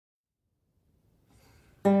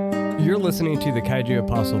You're listening to the Kaiju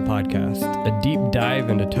Apostle Podcast, a deep dive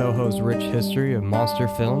into Toho's rich history of monster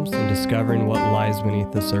films and discovering what lies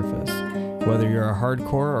beneath the surface. Whether you're a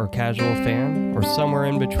hardcore or casual fan, or somewhere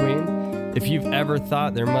in between, if you've ever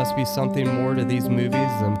thought there must be something more to these movies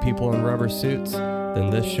than people in rubber suits, then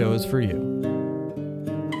this show is for you.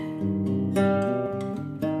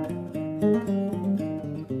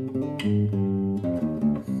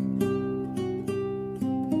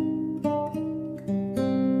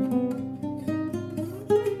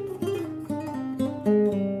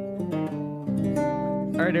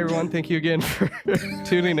 All right, everyone. Thank you again for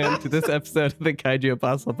tuning in to this episode of the Kaiju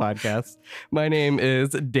Apostle Podcast. My name is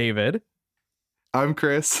David. I'm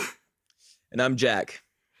Chris. And I'm Jack.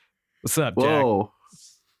 What's up, Whoa. Jack?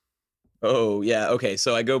 Oh, yeah. Okay.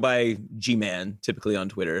 So I go by GMAN typically on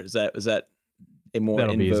Twitter. Is that a more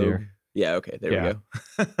That'll be easier. Yeah. Okay. There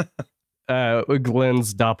we go.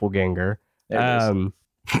 Glenn's doppelganger. There it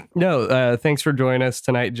is. No, thanks for joining us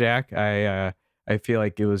tonight, Jack. I feel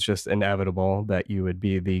like it was just inevitable that you would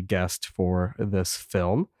be the guest for this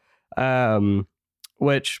film.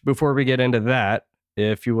 Which, before we get into that,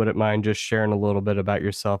 if you wouldn't mind just sharing a little bit about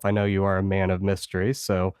yourself. I know you are a man of mystery,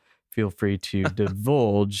 so feel free to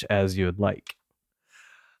divulge as you would like.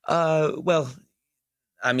 Well,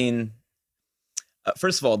 I mean,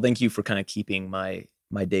 first of all, thank you for kind of keeping my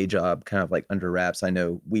day job kind of like under wraps. I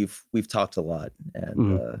know we've talked a lot,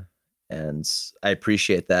 and I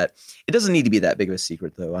appreciate that. It doesn't need to be that big of a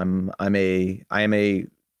secret, though. I am a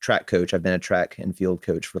track coach. I've been a track and field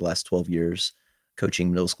coach for the last 12 years,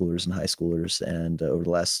 coaching middle schoolers and high schoolers. And over the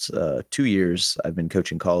last 2 years, I've been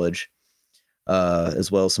coaching college,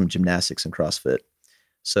 as well as some gymnastics and CrossFit.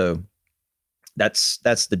 So that's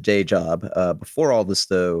the day job. Before all this,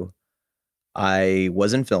 though, I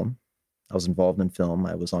was in film. I was involved in film.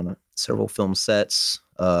 I was on several film sets,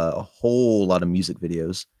 a whole lot of music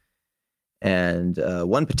videos. And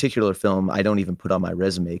one particular film I don't even put on my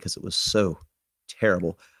resume because it was so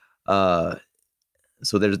terrible. So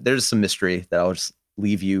there's some mystery that I'll just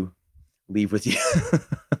leave with you.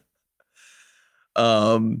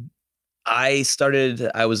 I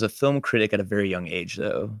was a film critic at a very young age,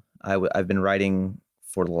 though. I've been writing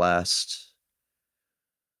for the last,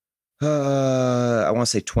 I want to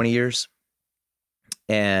say 20 years.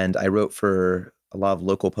 And I wrote for a lot of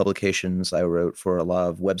local publications. I wrote for a lot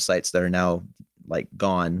of websites that are now like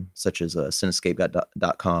gone, such as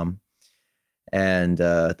cinescape.com. And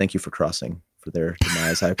thank you for crossing for their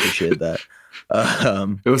demise. I appreciated that.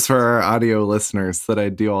 It was for our audio listeners that I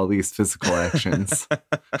do all these physical actions.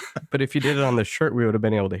 But if you did it on the shirt, we would have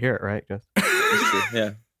been able to hear it, right? That's true.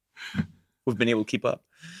 Yeah. We've been able to keep up.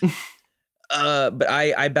 But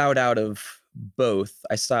I bowed out of both.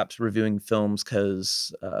 I stopped reviewing films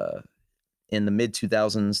because in the mid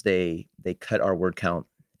 2000s, they cut our word count,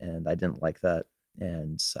 and I didn't like that.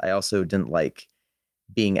 And I also didn't like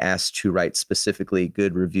being asked to write specifically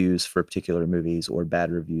good reviews for particular movies or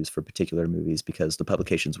bad reviews for particular movies because the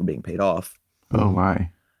publications were being paid off. Oh my.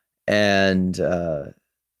 And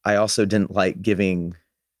I also didn't like giving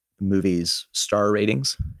movies star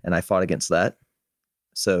ratings, and I fought against that.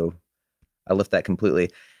 So I left that completely.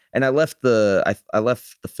 And I left the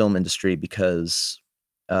film industry because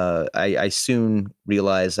I soon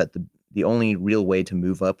realized that the only real way to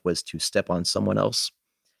move up was to step on someone else.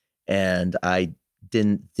 And I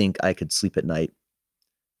didn't think I could sleep at night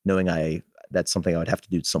knowing that's something I would have to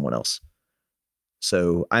do to someone else.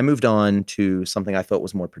 So I moved on to something I felt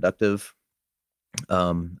was more productive.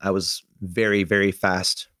 I was very, very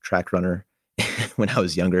fast track runner when I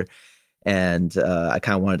was younger. And I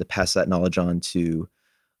kind of wanted to pass that knowledge on to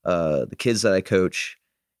the kids that I coach.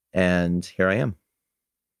 And here I am.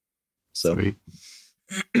 So,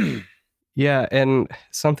 Yeah, and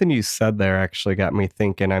something you said there actually got me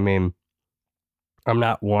thinking. I mean, I'm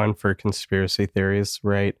not one for conspiracy theories,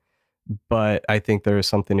 right? But I think there is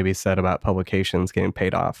something to be said about publications getting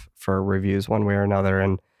paid off for reviews one way or another.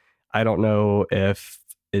 And I don't know if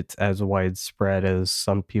it's as widespread as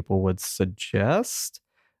some people would suggest,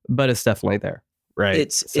 but it's definitely there, right?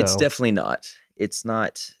 It's definitely not. It's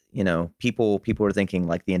not. People are thinking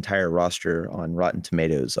like the entire roster on Rotten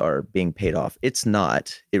Tomatoes are being paid off. It's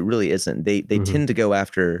not. It really isn't. They tend to go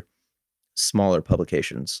after smaller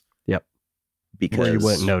publications. Yep. Because where you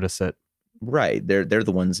wouldn't notice it. Right. They're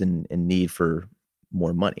the ones in need for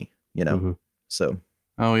more money, So.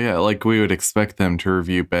 Oh yeah, like we would expect them to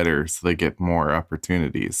review better so they get more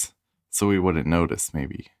opportunities. So we wouldn't notice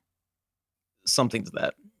maybe. Something to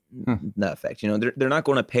that effect. They're not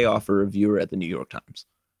going to pay off a reviewer at the New York Times.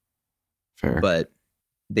 Fair. But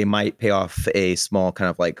they might pay off a small kind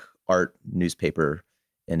of like art newspaper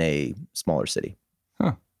in a smaller city.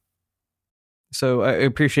 Huh. So I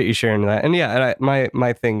appreciate you sharing that. And yeah, and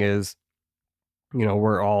my thing is,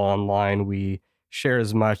 we're all online. We share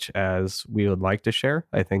as much as we would like to share.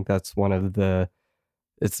 I think that's one of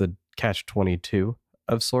it's a catch 22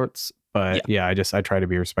 of sorts. Yeah. But yeah, I try to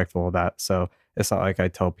be respectful of that. So it's not like I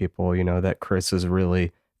tell people, that Chris is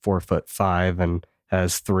really 4'5" and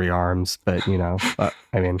has 3 arms. But I mean, I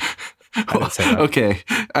didn't say that. Okay,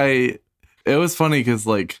 it was funny because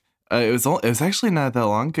it was actually not that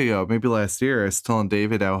long ago, maybe last year. I was telling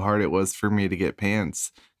David how hard it was for me to get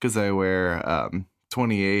pants because I wear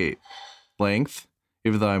 28 length,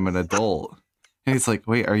 even though I'm an adult. And he's like,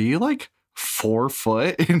 "Wait, are you like 4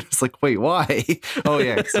 foot?" And it's like, "Wait, why?" Oh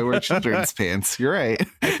yeah, because I wear children's pants. You're right.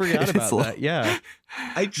 I forgot about that. Yeah,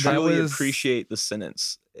 I truly appreciate the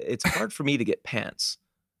sentence. It's hard for me to get pants.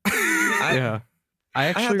 I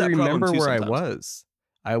actually remember where I was.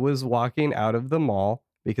 I was walking out of the mall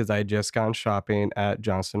because I had just gone shopping at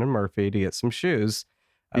Johnston and Murphy to get some shoes.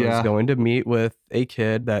 I was going to meet with a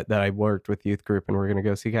kid that I worked with youth group, and we're going to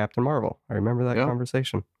go see Captain Marvel. I remember that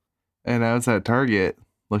conversation. And I was at Target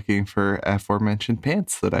looking for aforementioned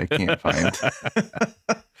pants that I can't find.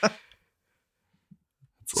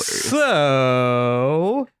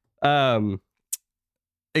 So,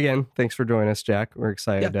 again, thanks for joining us, Jack. We're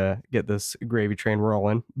excited to get this gravy train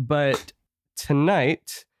rolling. But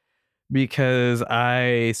tonight, because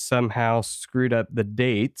I somehow screwed up the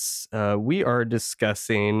dates, we are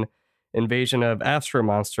discussing Invasion of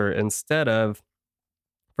Astro-Monster instead of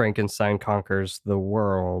Frankenstein Conquers the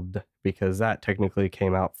World, because that technically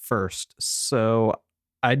came out first. So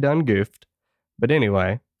I done goofed. But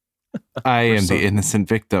anyway. I am the innocent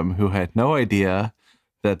victim who had no idea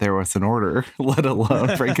that there was an order, let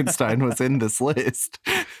alone Frankenstein was in this list.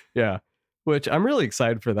 Yeah, which I'm really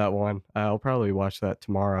excited for that one. I'll probably watch that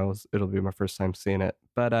tomorrow. It'll be my first time seeing it.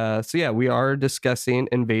 But so yeah, we are discussing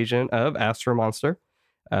Invasion of Astro-Monster.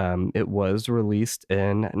 It was released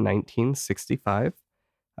in 1965.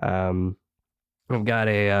 I've got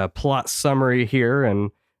a plot summary here,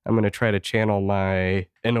 and I'm going to try to channel my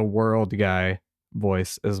in a world guy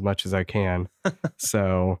voice as much as I can.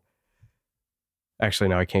 So actually,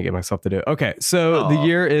 no, I can't get myself to do it. Okay, so the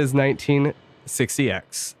year is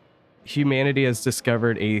 1960X. Humanity has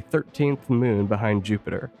discovered a 13th moon behind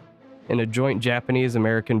Jupiter. In a joint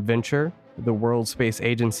Japanese-American venture, the World Space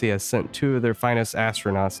Agency has sent 2 of their finest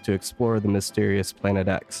astronauts to explore the mysterious Planet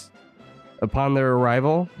X. Upon their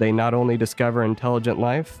arrival, they not only discover intelligent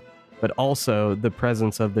life, but also the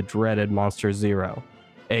presence of the dreaded Monster Zero,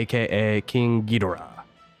 aka King Ghidorah.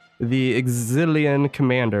 The Exilian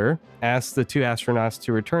commander asks the 2 astronauts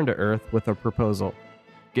to return to Earth with a proposal.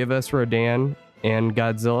 Give us Rodan and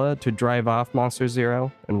Godzilla to drive off Monster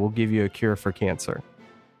Zero, and we'll give you a cure for cancer.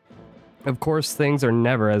 Of course, things are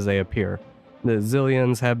never as they appear. The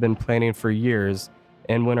Zillions have been planning for years,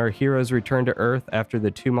 and when our heroes return to Earth after the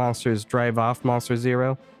 2 monsters drive off Monster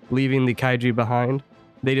Zero, leaving the kaiju behind,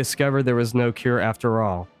 they discover there was no cure after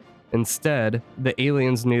all. Instead, the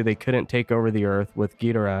aliens knew they couldn't take over the Earth with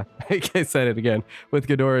Ghidorah. I said it again, with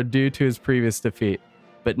Ghidorah due to his previous defeat.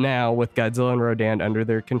 But now, with Godzilla and Rodan under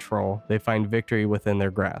their control, they find victory within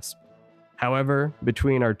their grasp. However,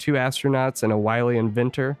 between our 2 astronauts and a wily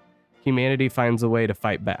inventor, humanity finds a way to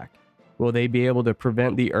fight back. Will they be able to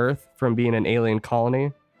prevent the Earth from being an alien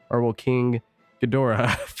colony, or will King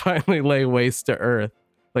Ghidorah finally lay waste to Earth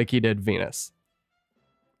like he did Venus?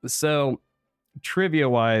 So,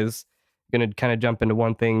 trivia-wise, going to kind of jump into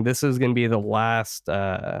one thing. This is going to be the last,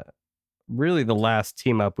 really the last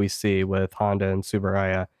team-up we see with Honda and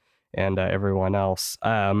Tsuburaya and everyone else.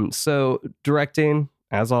 So, directing,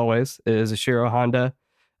 as always, is Ishiro Honda.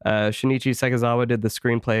 Shinichi Sekizawa did the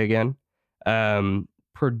screenplay again.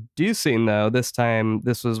 Producing, though, this time,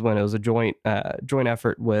 this was when it was a joint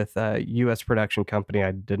effort with a U.S. production company.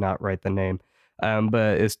 I did not write the name.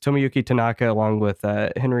 But it's Tomoyuki Tanaka along with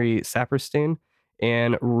Henry Saperstein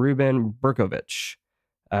and Ruben Berkovich.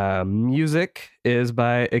 Music is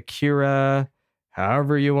by Akira,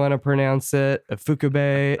 however you want to pronounce it,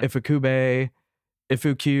 Ifukube.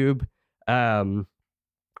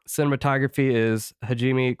 Cinematography is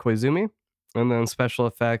Hajime Koizumi, and then special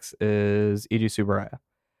effects is Eiji Tsuburaya.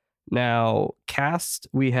 Now, cast,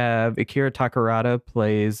 we have Akira Takarada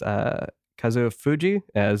plays Kazuo Fuji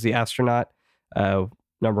as the astronaut.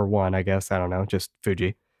 Number 1, I guess. I don't know, just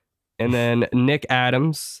Fuji. And then Nick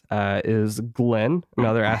Adams is Glenn,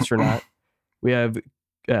 another astronaut. We have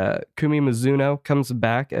Kumi Mizuno comes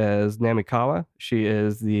back as Namikawa. She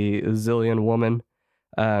is the Zillion woman.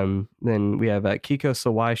 Then we have Kiko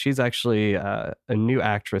Sawai. She's actually a new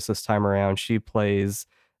actress this time around. She plays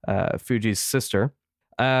Fuji's sister.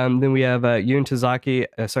 Then we have Jun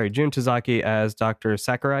Tazaki as Dr.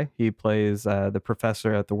 Sakurai. He plays the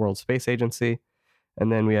professor at the World Space Agency.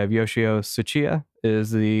 And then we have Yoshio Tsuchiya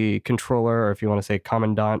is the controller, or if you want to say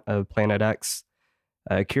commandant of Planet X.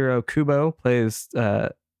 Kiro Kubo plays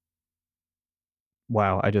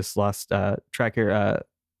wow, I just lost track here.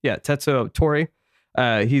 Tetsuo Tori.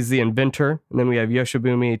 He's the inventor. And then we have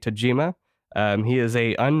Yoshibumi Tajima. He is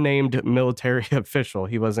a unnamed military official.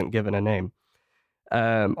 He wasn't given a name.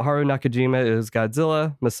 Haru Nakajima is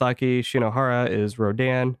Godzilla. Masaki Shinohara is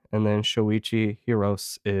Rodan. And then Shoichi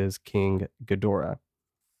Hirose is King Ghidorah.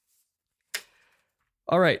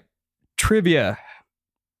 All right. Trivia.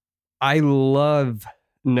 I love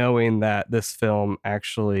knowing that this film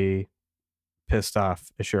actually pissed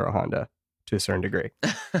off Ishiro Honda to a certain degree.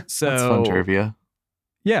 So That's fun trivia.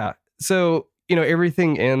 Yeah. So,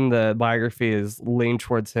 everything in the biography is leaned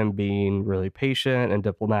towards him being really patient and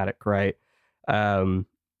diplomatic, right? But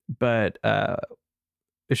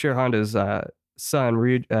Ishiro Honda's son,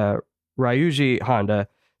 Ryuji Honda,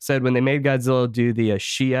 said when they made Godzilla do the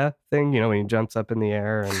Shia thing, when he jumps up in the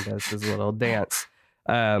air and does his little dance,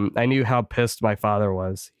 I knew how pissed my father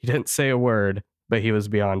was. He didn't say a word, but he was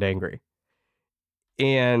beyond angry.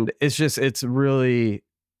 And it's really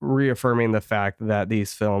reaffirming the fact that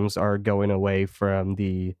these films are going away from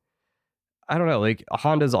I don't know, like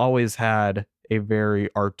Honda's always had a very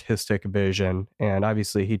artistic vision, and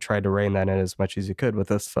obviously he tried to rein that in as much as he could with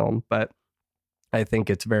this film, but I think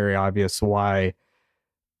it's very obvious why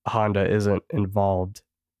Honda isn't involved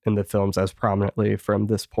in the films as prominently from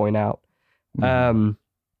this point out. Mhm.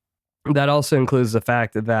 That also includes the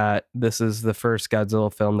fact that this is the first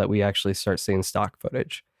Godzilla film that we actually start seeing stock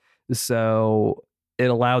footage. So it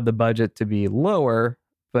allowed the budget to be lower,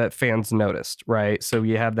 but fans noticed, right? So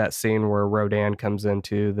you have that scene where Rodan comes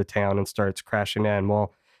into the town and starts crashing in.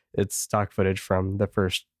 Well, it's stock footage from the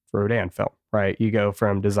first Rodan film, right? You go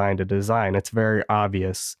from design to design. It's very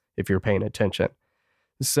obvious if you're paying attention.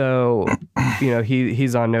 So,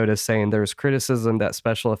 he's on notice saying there's criticism that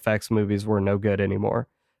special effects movies were no good anymore.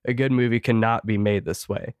 A good movie cannot be made this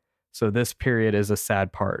way. So this period is a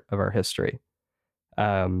sad part of our history.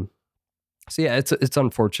 So yeah, it's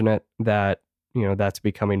unfortunate that that's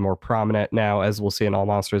becoming more prominent now. As we'll see in All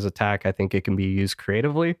Monsters Attack, I think it can be used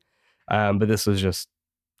creatively, but this was just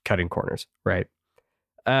cutting corners, right?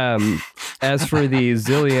 As for the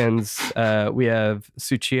Zillions, we have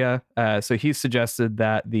Tsuchiya. So he suggested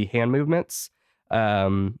that the hand movements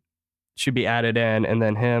should be added in, and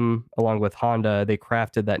then him, along with Honda, they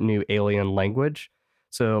crafted that new alien language.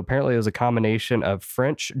 So apparently it was a combination of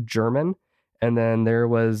French, German, and then there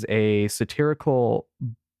was a satirical,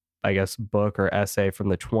 I guess, book or essay from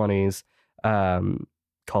the 20s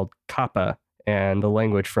called Kappa, and the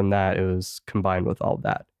language from that, it was combined with all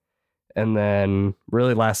that. And then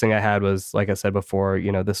really last thing I had was, like I said before,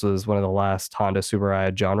 this was one of the last Honda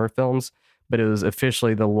Tsuburaya genre films, but it was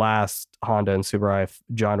officially the last Honda and Tsuburaya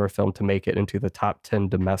genre film to make it into the top 10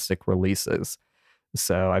 domestic releases.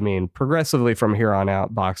 So, I mean, progressively from here on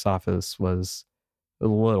out, box office was a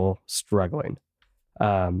little struggling.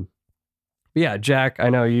 But yeah, Jack, I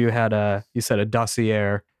know you said a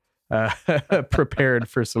dossier prepared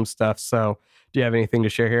for some stuff. So do you have anything to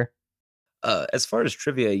share here? As far as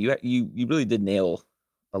trivia, you really did nail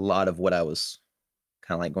a lot of what I was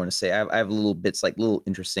kind of like going to say. I have little bits, like little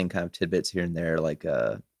interesting kind of tidbits here and there. Like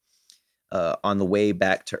on the way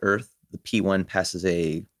back to Earth, the P1 passes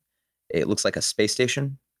it looks like a space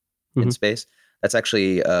station in Mhm. space. That's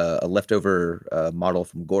actually a leftover model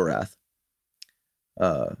from Gorath,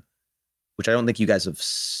 which I don't think you guys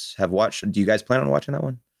have watched. Do you guys plan on watching that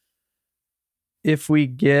one? If we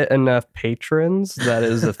get enough patrons, that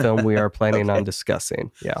is a film we are planning Okay. on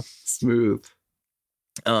discussing. Yeah. Smooth.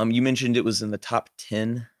 You mentioned it was in the top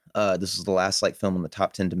 10. This is the last film in the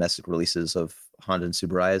top 10 domestic releases of Honda and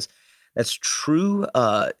Tsuburayas. That's true.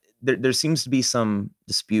 There seems to be some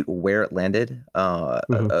dispute where it landed.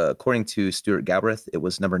 Mhm. According to Stuart Galbraith, it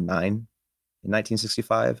was number 9 in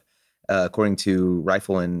 1965. According to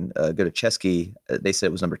Rifle and Godacheski, they said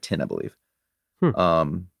it was number 10, I believe.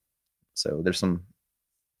 Hmm. So there's some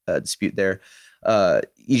dispute there. Eiji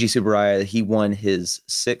Tsuburaya, he won his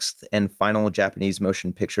 6th and final Japanese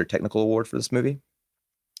Motion Picture Technical Award for this movie.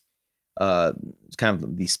 It's kind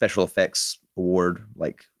of the special effects award,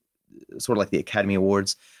 sort of like the Academy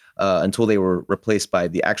Awards, until they were replaced by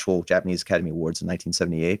the actual Japanese Academy Awards in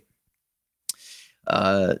 1978.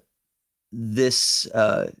 And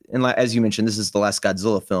as you mentioned, this is the last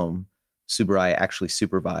Godzilla film Tsuburaya actually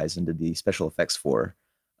supervised and did the special effects for.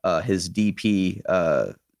 His DP,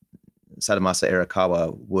 Sadamasa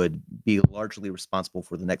Arakawa, would be largely responsible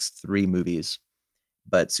for the next 3 movies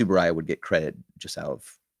but Tsuburaya would get credit just out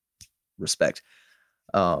of respect.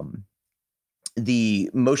 The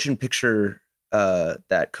motion picture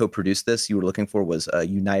that co-produced this you were looking for was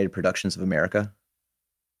United Productions of America.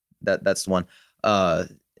 That's the one.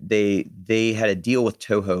 They had a deal with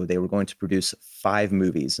Toho. They were going to produce 5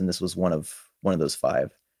 movies, and this was one of those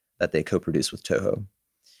 5 that they co-produced with Toho.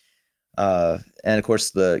 And of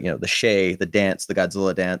course, the Shay, the dance, the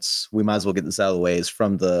Godzilla dance. We might as well get this out of the way. Is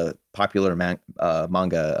from the popular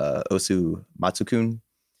manga Osu Matsukun,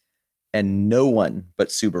 and no one but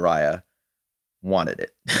Tsuburaya wanted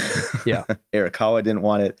it. Yeah. Arakawa didn't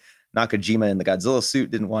want it. Nakajima in the Godzilla suit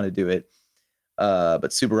didn't want to do it. But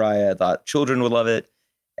Tsuburaya thought children would love it,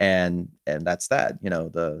 and that's that.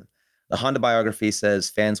 The Honda biography says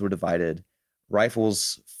fans were divided.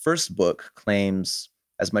 Rifle's first book claims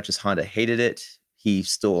as much as Honda hated it, he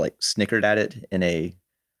still like snickered at it in a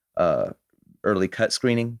early cut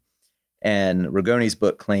screening. And Ragoni's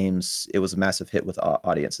book claims it was a massive hit with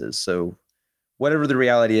audiences. So whatever the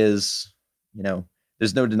reality is,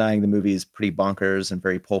 there's no denying the movie is pretty bonkers and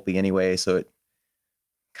very pulpy anyway. So it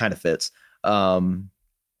kind of fits.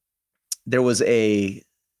 There was a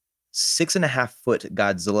 6.5-foot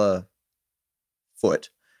Godzilla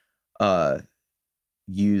foot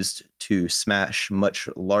used to smash much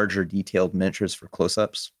larger detailed miniatures for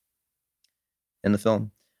close-ups in the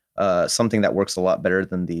film. Something that works a lot better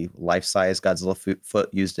than the life-size Godzilla foot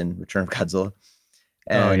used in Return of Godzilla.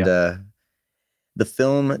 And this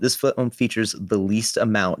film features the least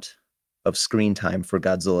amount of screen time for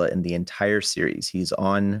Godzilla in the entire series. He's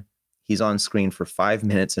on screen for 5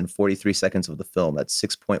 minutes and 43 seconds of the film. That's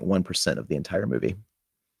 6.1% of the entire movie.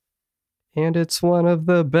 And it's one of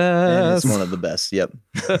the best. Yep.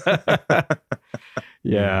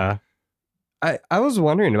 Yeah. I was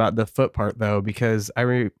wondering about the foot part though, because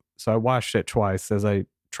I watched it twice, as I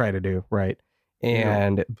try to do, right?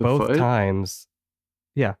 And both foot? times,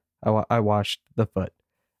 yeah, I watched the foot.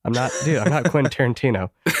 I'm not Quentin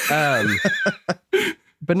Tarantino.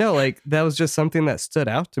 But no, like that was just something that stood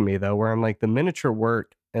out to me though, where I'm like, the miniature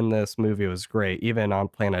work in this movie was great, even on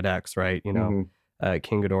Planet X, right? King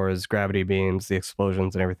Ghidorah's gravity beams, the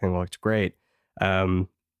explosions and everything looked great. But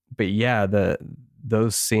yeah,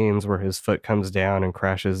 those scenes where his foot comes down and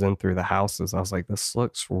crashes in through the houses, I was like, this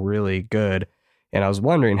looks really good. And I was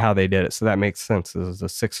wondering how they did it. So that makes sense. This is a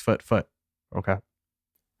 6-foot foot. Okay.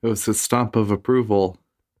 It was a stomp of approval.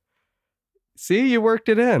 See, you worked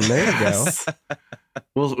it in. There you go.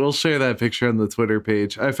 We'll share that picture on the Twitter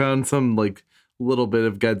page. I found some like little bit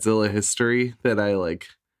of Godzilla history that I like.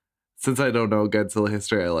 Since I don't know Godzilla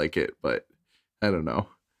history, I like it, but I don't know.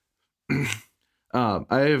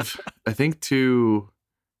 I think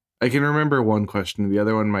I can remember one question. The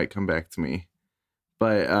other one might come back to me.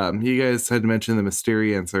 But you guys had mentioned the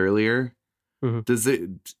Mysterians earlier. Mm-hmm. Does it,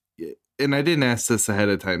 and I didn't ask this ahead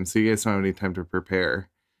of time, so you guys don't have any time to prepare.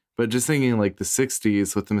 But just thinking like the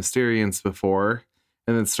 60s with the Mysterians before,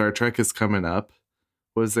 and then Star Trek is coming up.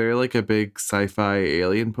 Was there like a big sci-fi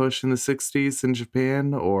alien push in the 60s in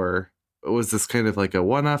Japan? Or was this kind of like a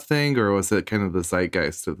one-off thing? Or was it kind of the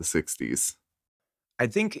zeitgeist of the 60s? I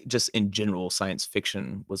think just in general, science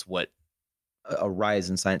fiction was a rise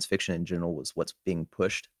in science fiction in general was what's being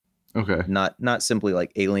pushed. Okay. Not simply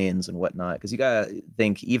like aliens and whatnot. Because you got to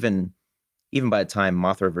think even by the time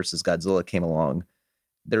Mothra versus Godzilla came along,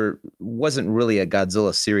 there wasn't really a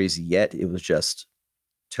Godzilla series yet. It was just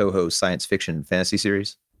Toho's science fiction and fantasy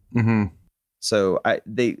series. Mm-hmm. So I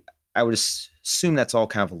would assume that's all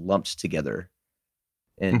kind of lumped together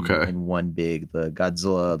in one big, the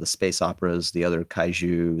Godzilla, the space operas, the other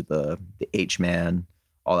kaiju, the H-Man,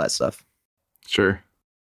 all that stuff. Sure.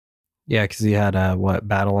 Yeah, because he had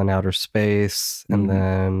Battle in Outer Space, and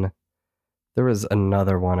then there was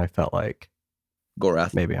another one. I felt like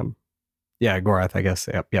Gorath. Gorath. I guess.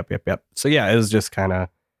 Yep. So yeah, it was just kind of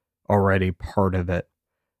already part of it.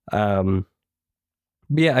 But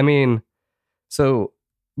yeah, I mean, so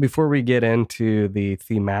before we get into the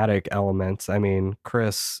thematic elements, I mean,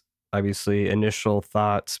 Chris, obviously initial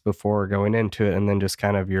thoughts before going into it, and then just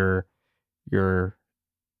kind of your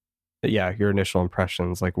initial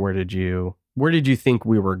impressions. Like, where did you think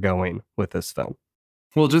we were going with this film?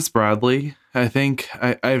 Well, just broadly, I think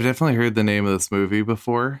I've definitely heard the name of this movie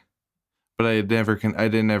before, but I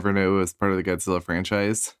didn't ever know it was part of the Godzilla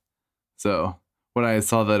franchise. So when I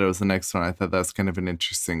saw that it was the next one, I thought that's kind of an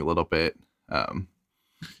interesting little bit.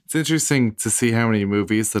 It's interesting to see how many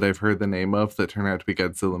movies that I've heard the name of that turn out to be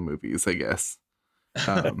Godzilla movies, I guess.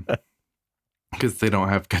 Because they don't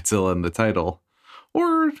have Godzilla in the title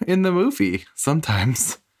or in the movie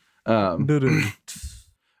sometimes. But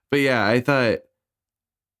yeah, I thought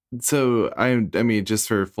So I mean, just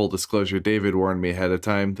for full disclosure, David warned me ahead of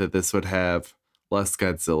time that this would have less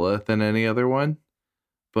Godzilla than any other one.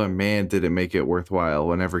 But man, did it make it worthwhile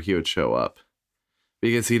whenever he would show up.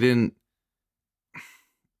 Because he didn't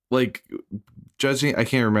like judging, I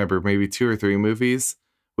can't remember, maybe 2 or 3 movies.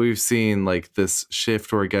 We've seen like this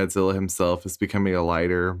shift where Godzilla himself is becoming a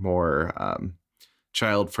lighter, more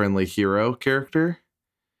child-friendly hero character.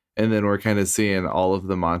 And then we're kind of seeing all of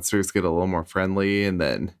the monsters get a little more friendly, and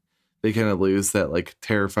then they kind of lose that like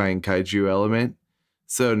terrifying kaiju element.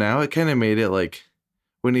 So now it kind of made it like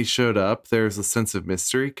when he showed up, there's a sense of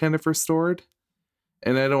mystery kind of restored.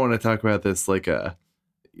 And I don't want to talk about this like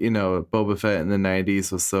Boba Fett in the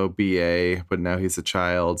 90s was so BA, but now he's a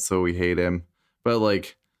child, so we hate him. But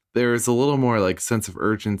like there's a little more like sense of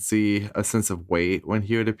urgency, a sense of weight when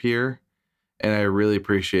he would appear. And I really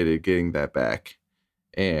appreciated getting that back.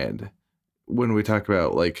 And when we talk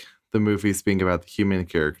about like the movies being about the human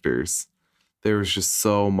characters, there was just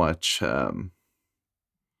so much that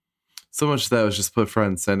was just put front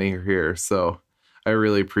and center here. So I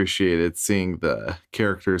really appreciated seeing the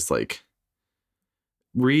characters like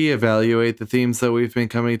reevaluate the themes that we've been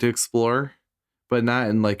coming to explore, but not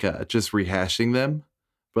in like just rehashing them,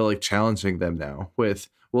 but like challenging them now with,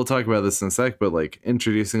 we'll talk about this in a sec, but like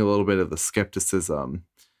introducing a little bit of the skepticism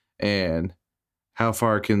and how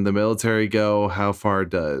far can the military go? How far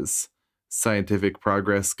does scientific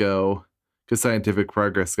progress go? Because scientific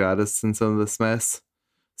progress got us in some of this mess.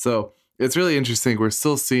 So it's really interesting. We're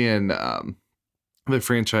still seeing the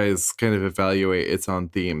franchise kind of evaluate its own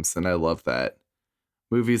themes, and I love that.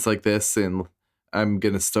 Movies like this, and I'm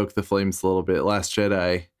going to stoke the flames a little bit. Last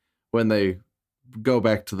Jedi, when they go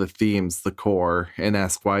back to the themes, the core, and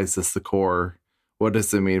ask, why is this the core? What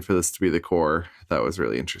does it mean for this to be the core? That was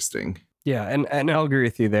really interesting. Yeah, and I'll agree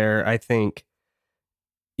with you there. I think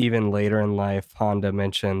even later in life, Honda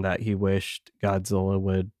mentioned that he wished Godzilla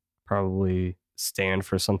would probably stand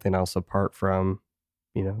for something else apart from,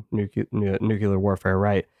 nuclear warfare,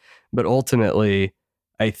 right? But ultimately,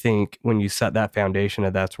 I think when you set that foundation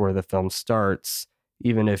and that's where the film starts,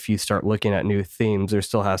 even if you start looking at new themes, there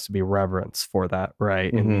still has to be reverence for that,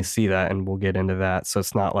 right? And we see that, and we'll get into that. So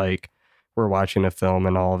it's not like we're watching a film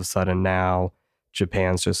and all of a sudden now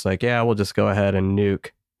Japan's just like, yeah, we'll just go ahead and nuke,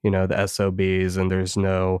 the SOBs, and there's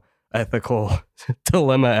no ethical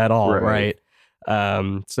dilemma at all, right?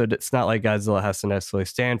 So it's not like Godzilla has to necessarily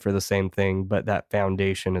stand for the same thing, but that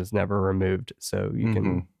foundation is never removed. So you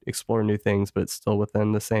can explore new things, but it's still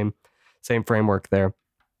within the same framework there.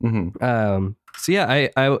 So yeah,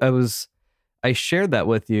 I shared that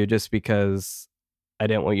with you just because I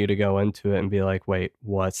didn't want you to go into it and be like, wait,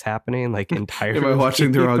 what's happening? Like entirely am I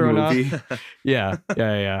watching the wrong movie? Yeah.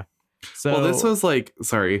 So well, this was like,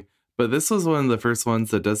 sorry, but this was one of the first ones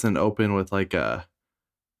that doesn't open with like a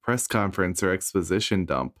press conference or exposition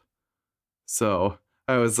dump. So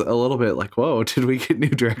I was a little bit like, whoa, did we get new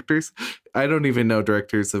directors? I don't even know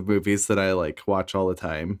directors of movies that I like watch all the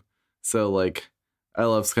time. So like, I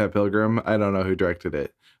love Scott Pilgrim. I don't know who directed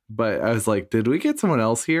it, but I was like, did we get someone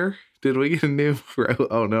else here? Did we get a new?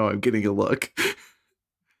 Oh no, I'm getting a look.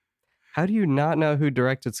 How do you not know who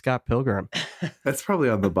directed Scott Pilgrim? That's probably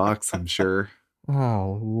on the box, I'm sure.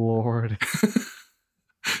 Oh Lord.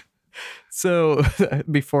 So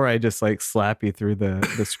before I just like slap you through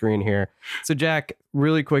the screen here. So Jack,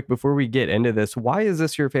 really quick before we get into this, why is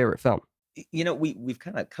this your favorite film? We've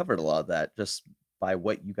kind of covered a lot of that just by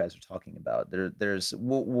what you guys are talking about.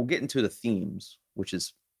 We'll get into the themes, which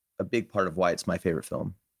is a big part of why it's my favorite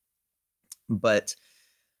film. But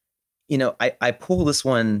I pull this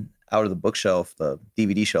one out of the bookshelf, the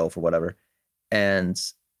DVD shelf or whatever, and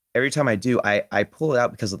every time I do, I pull it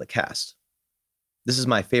out because of the cast. This is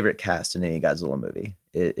my favorite cast in any Godzilla movie.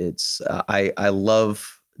 I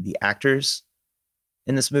love the actors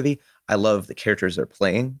in this movie. I love the characters they're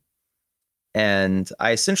playing. And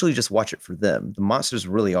I essentially just watch it for them. The monsters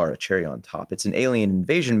really are a cherry on top. It's an alien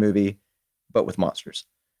invasion movie, but with monsters.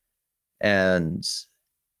 And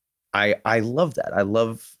I love that. I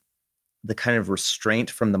love the kind of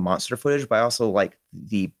restraint from the monster footage, but I also like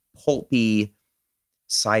the pulpy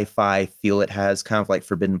sci-fi feel it has, kind of like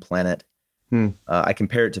Forbidden Planet. I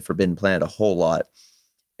compare it to Forbidden Planet a whole lot,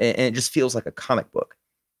 and it just feels like a comic book.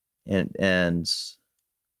 And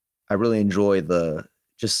I really enjoy the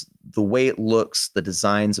way it looks, the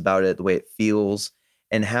designs about it, the way it feels,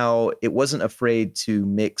 and how it wasn't afraid to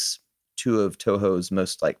mix two of Toho's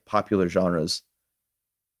most like popular genres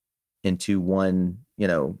into one,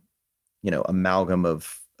 amalgam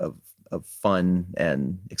of fun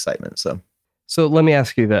and excitement. So let me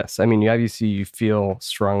ask you this. I mean, obviously you feel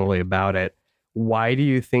strongly about it. why do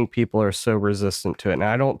you think people are so resistant to it? And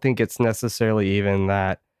I don't think it's necessarily even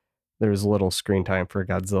that there's little screen time for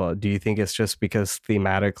Godzilla. Do you think it's just because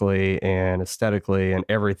thematically and aesthetically and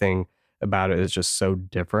everything about it is just so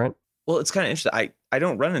different? Well, it's kind of interesting. I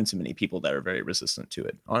don't run into many people that are very resistant to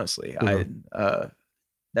it. Honestly,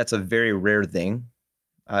 that's a very rare thing.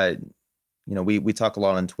 We talk a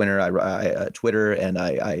lot on Twitter. Twitter, and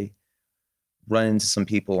I run into some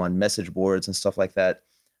people on message boards and stuff like that.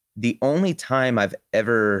 The only time I've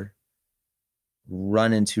ever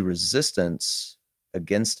run into resistance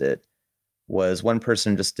against it was one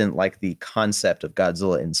person just didn't like the concept of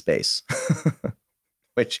Godzilla in space.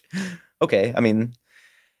 Which, okay, I mean,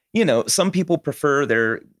 some people prefer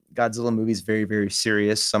their Godzilla movies very, very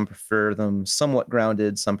serious. Some prefer them somewhat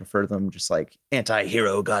grounded. Some prefer them just like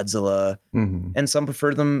anti-hero Godzilla. Mm-hmm. And some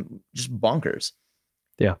prefer them just bonkers.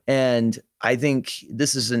 Yeah. And I think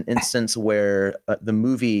this is an instance where the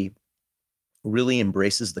movie really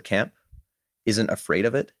embraces the camp, isn't afraid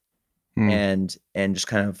of it, and just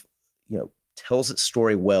kind of, tells its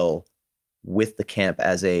story well with the camp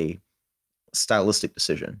as a stylistic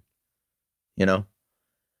decision. I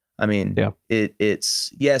mean, yeah.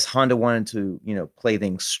 It's yes, Honda wanted to, play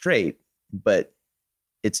things straight, but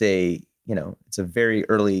it's a very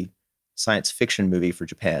early science fiction movie for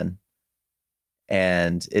Japan,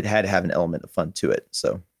 and it had to have an element of fun to it.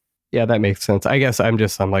 So yeah, that makes sense. I guess I'm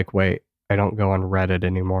like, wait, I don't go on Reddit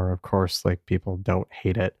anymore. Of course, like people don't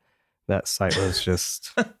hate it. That site was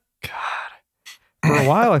just God. For a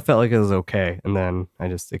while I felt like it was okay, and then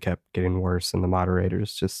it kept getting worse and the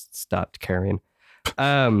moderators just stopped caring.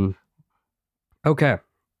 Okay.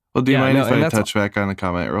 Well, do you mind if I touch back on a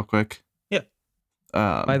comment real quick? Yeah.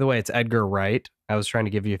 By the way, it's Edgar Wright. I was trying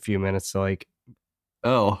to give you a few minutes to like.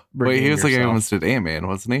 Oh, wait, he was like, I almost did Ant-Man,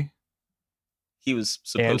 wasn't he? He was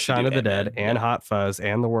supposed and Shaun of the Ant-Man, Dead and Hot Fuzz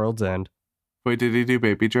and The World's End. Wait, did he do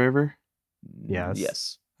Baby Driver?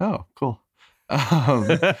 Yes. Oh, cool.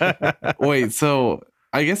 Wait, so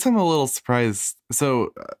I guess I'm a little surprised.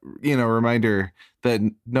 So, reminder that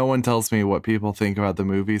no one tells me what people think about the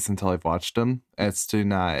movies until I've watched them, as to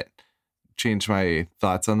not change my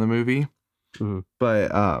thoughts on the movie. Mm-hmm.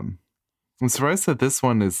 But I'm surprised that this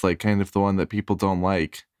one is like kind of the one that people don't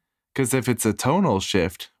like. Because if it's a tonal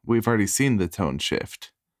shift, we've already seen the tone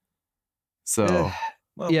shift. So...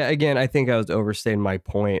 Well, yeah, again, I think I was overstating my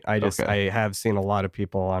point. I have seen a lot of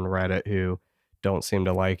people on Reddit who don't seem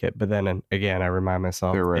to like it. But then again, I remind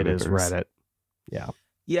myself it is Reddit. Yeah.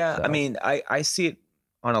 Yeah. So. I mean, I see it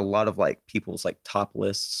on a lot of like people's like top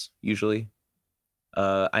lists usually.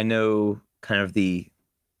 I know kind of the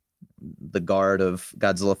guard of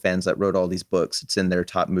Godzilla fans that wrote all these books. It's in their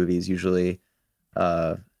top movies usually.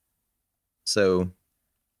 So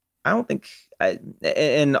I don't think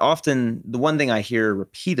and often the one thing I hear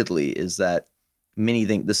repeatedly is that many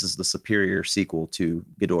think this is the superior sequel to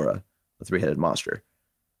Ghidorah, the three-headed monster.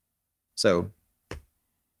 So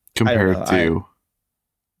compared to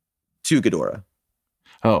Ghidorah.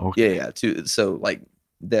 Oh, okay. Yeah. So like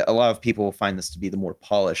a lot of people find this to be the more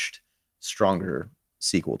polished, stronger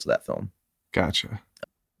sequel to that film. Gotcha.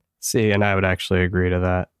 See, and I would actually agree to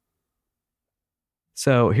that.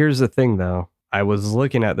 So here's the thing though. I was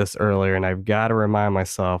looking at this earlier, and I've got to remind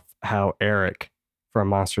myself how Eric from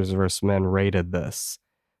Monsters vs. Men rated this.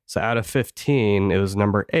 So out of 15, it was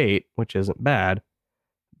number 8, which isn't bad,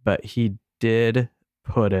 but he did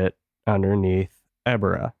put it underneath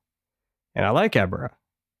Ebera. And I like Ebera,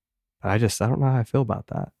 but I don't know how I feel about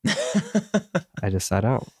that. I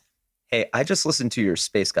don't. Hey, I just listened to your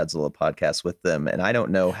Space Godzilla podcast with them, and I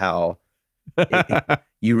don't know how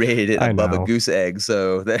you rated it above a goose egg.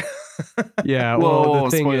 So yeah, well,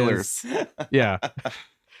 the thing spoilers. Yeah,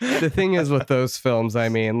 the thing is with those films, I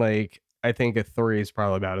mean, like I think a 3 is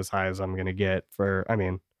probably about as high as I'm gonna get for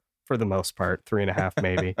the most part, 3.5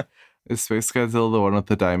 maybe. Is Space Godzilla the one with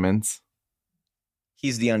the diamonds?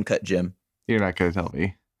 He's the uncut gem. You're not gonna tell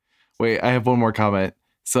me. Wait, I have one more comment.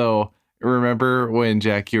 So remember when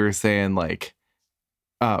Jack, you were saying like,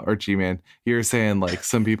 or G-Man, you were saying like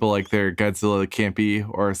some people like their Godzilla campy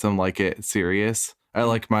or some like it serious. I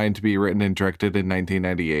like mine to be written and directed in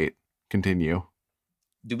 1998. Continue.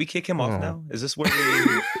 Do we kick him off now? Is this where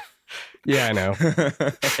we... Yeah, I know.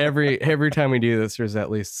 Every time we do this, there's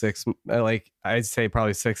at least 6, like I'd say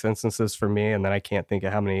probably 6 instances for me, and then I can't think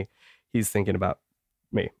of how many he's thinking about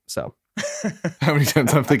me. So how many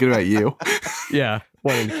times I'm thinking about you? Yeah,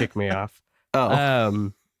 wanting to kick me off.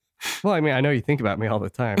 Oh. Well, I mean, I know you think about me all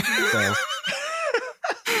the time. So.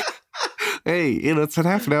 Hey, it's been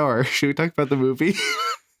half an hour. Should we talk about the movie?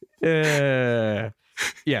 Yeah.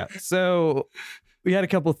 So we had a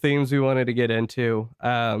couple themes we wanted to get into.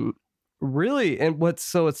 Really, and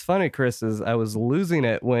what's funny, Chris, is I was losing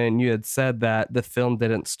it when you had said that the film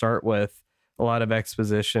didn't start with a lot of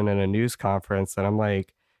exposition and a news conference, and I'm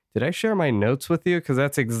like, did I share my notes with you? Because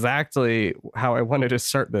that's exactly how I wanted to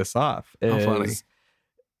start this off. How funny.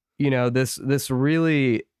 Is this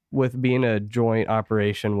really, with being a joint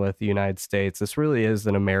operation with the United States, this really is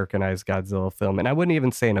an Americanized Godzilla film, and I wouldn't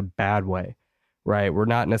even say in a bad way, right? We're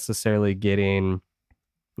not necessarily getting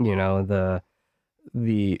the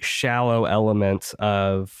shallow elements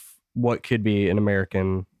of what could be an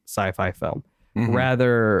American sci-fi film. Mm-hmm.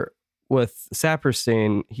 Rather, with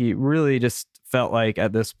Saperstein, he really just felt like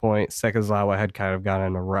at this point Sekizawa had kind of gone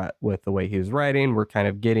in a rut with the way he was writing. We're kind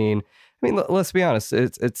of getting, I mean, let's be honest,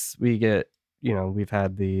 it's we get, we've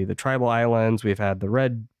had the tribal islands, we've had the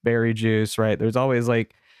red berry juice, right? There's always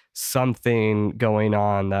like something going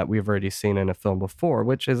on that we've already seen in a film before,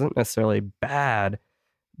 which isn't necessarily bad,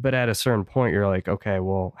 but at a certain point you're like, okay,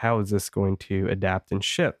 well, how is this going to adapt and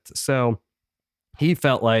shift? So he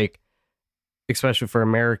felt like, especially for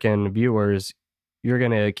American viewers, you're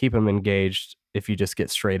going to keep them engaged if you just get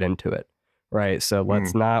straight into it, right? So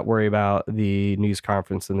let's not worry about the news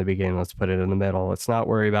conference in the beginning. Let's put it in the middle. Let's not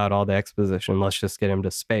worry about all the exposition. Let's just get him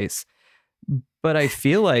to space. But I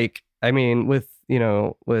feel like, I mean, with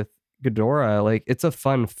Ghidorah, like, it's a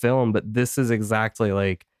fun film, but this is exactly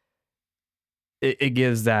like, it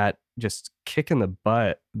gives that just kick in the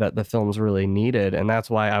butt that the film's really needed. And that's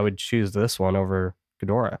why I would choose this one over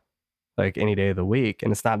Ghidorah, like, any day of the week.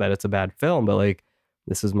 And it's not that it's a bad film, but like,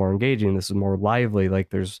 this is more engaging. This is more lively.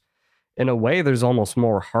 Like, in a way, there's almost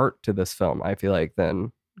more heart to this film, I feel like,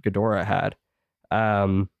 than Ghidorah had.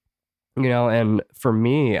 And for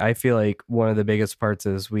me, I feel like one of the biggest parts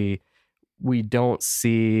is we don't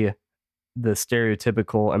see the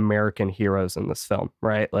stereotypical American heroes in this film,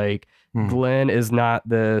 right? Like, Glenn is not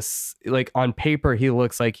this, like, on paper, he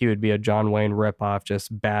looks like he would be a John Wayne ripoff,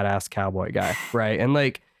 just badass cowboy guy, right? And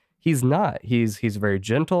like, he's not. He's very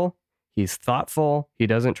gentle. He's thoughtful. He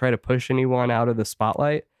doesn't try to push anyone out of the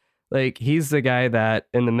spotlight. Like, he's the guy that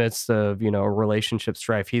in the midst of, a relationship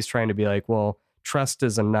strife, he's trying to be like, well, trust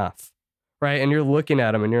is enough, right? And you're looking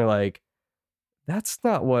at him and you're like, that's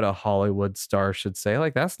not what a Hollywood star should say.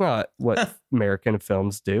 Like, that's not what American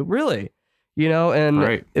films do, really. And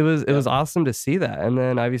Right. it was awesome to see that. And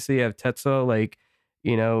then obviously you have Tetsuo, like,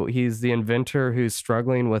 he's the inventor who's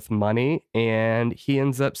struggling with money and he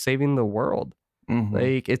ends up saving the world. Mm-hmm.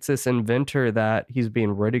 Like, it's this inventor that he's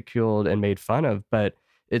being ridiculed and made fun of, but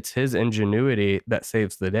it's his ingenuity that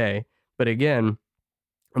saves the day. But again,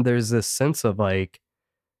 there's this sense of like,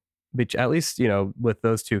 which at least, with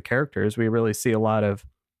those two characters, we really see a lot of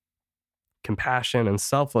compassion and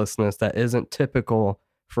selflessness that isn't typical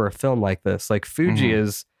for a film like this. Like, Fuji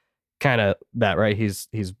is kind of that, right? He's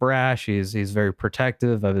brash. He's very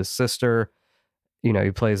protective of his sister.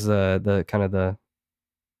 He plays the kind of the,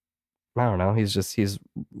 I don't know. He's a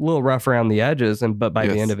little rough around the edges, but by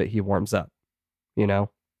the end of it, he warms up.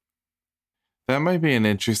 That might be an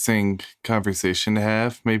interesting conversation to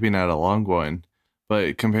have. Maybe not a long one,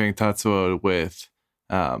 but comparing Tatsuo with,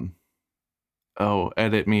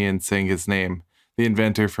 edit me in saying his name, the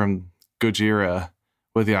inventor from Gojira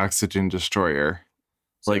with the oxygen destroyer.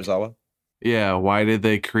 Serizawa? Yeah, why did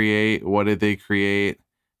they create? What did they create?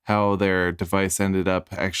 How their device ended up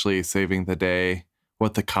actually saving the day?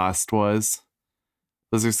 What the cost was?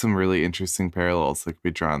 Those are some really interesting parallels that could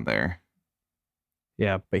be drawn there.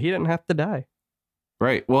 Yeah, but he didn't have to die.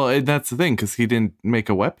 Right. Well, that's the thing, because he didn't make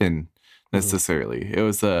a weapon necessarily. It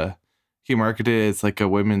was he marketed it as like a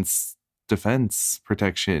women's defense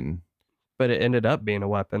protection. But it ended up being a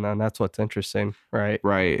weapon, and that's what's interesting, right?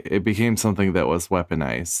 Right. It became something that was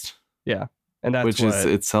weaponized. Yeah. And that's which is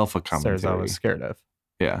itself a commentary. I was scared of.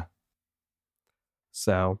 Yeah.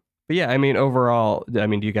 So, but yeah, I mean, overall,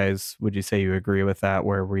 would you say you agree with that,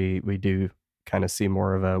 where we do kind of see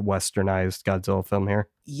more of a westernized Godzilla film here?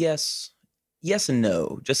 Yes and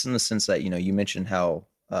no, just in the sense that, you mentioned how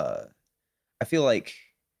I feel like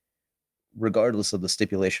regardless of the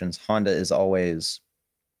stipulations, Honda is always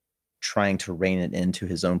trying to rein it into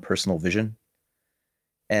his own personal vision.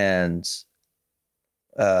 And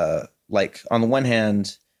like, on the one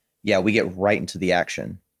hand, yeah, we get right into the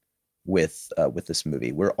action with this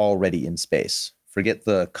movie. We're already in space. Forget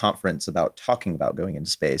the conference about talking about going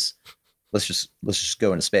into space. Let's just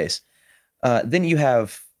go into space. Then you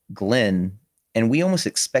have Glenn, and we almost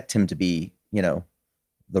expect him to be, the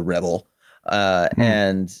rebel,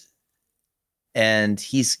 and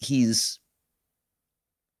he's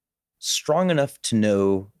strong enough to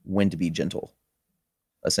know when to be gentle,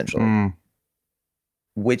 essentially,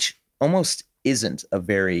 which almost isn't a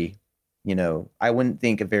very I wouldn't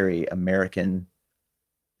think a very American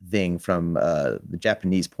thing from the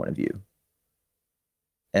Japanese point of view.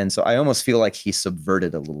 And so I almost feel like he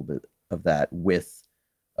subverted a little bit of that with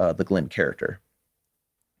the Glenn character.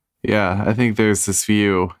 Yeah, I think there's this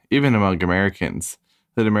view, even among Americans,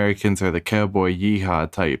 that Americans are the cowboy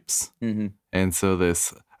yeehaw types. Mm-hmm. And so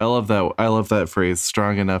I love that. I love that phrase,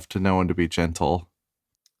 strong enough to know when to be gentle.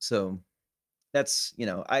 So that's,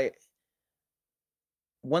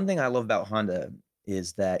 one thing I love about Honda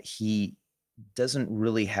is that he doesn't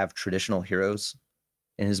really have traditional heroes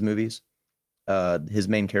in his movies. His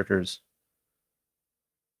main characters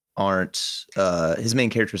aren't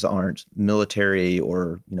military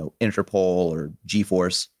or Interpol or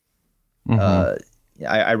G-Force. Mm-hmm.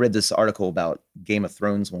 I read this article about Game of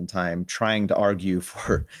Thrones one time trying to argue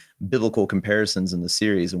for biblical comparisons in the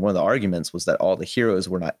series, and one of the arguments was that all the heroes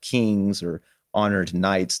were not kings or honored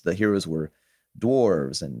knights. The heroes were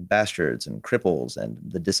dwarves and bastards and cripples and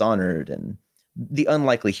the dishonored and the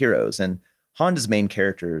unlikely heroes. And Honda's main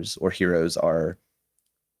characters or heroes are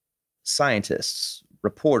scientists,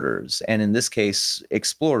 reporters, and in this case,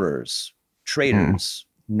 explorers, traders,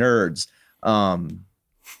 nerds.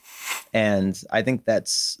 And I think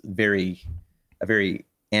that's a very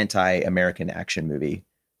anti-American action movie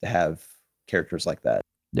to have characters like that.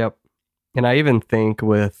 Yep. And I even think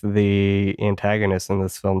with the antagonist in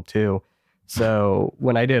this film too. So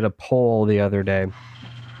when I did a poll the other day,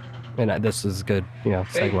 and this is good,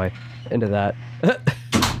 segue into that.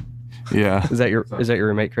 Yeah. Is that your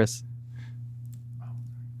roommate, Chris?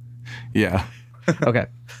 Yeah. Okay.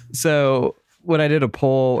 So when I did a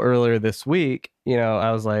poll earlier this week,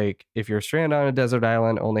 I was like, if you're stranded on a desert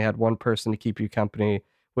island, only had one person to keep you company,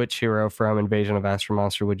 which hero from Invasion of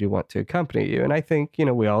Astro-Monster would you want to accompany you? And I think,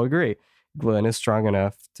 we all agree. Glenn is strong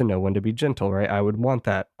enough to know when to be gentle, right? I would want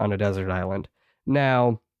that on a desert island.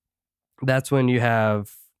 Now, that's when you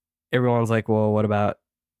have everyone's like, well, what about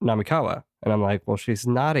Namikawa? And I'm like, well, she's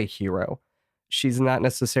not a hero. She's not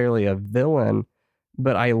necessarily a villain,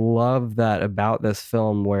 but I love that about this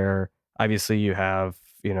film where obviously you have,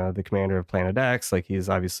 the commander of Planet X, like he's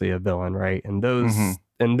obviously a villain, right? And those,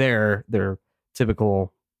 and they're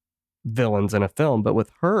typical villains in a film. But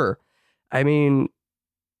with her, I mean,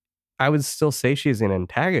 I would still say she's an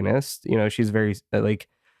antagonist. She's very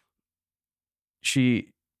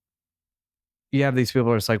you have these people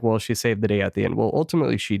who are just like, well, she saved the day at the end. Well,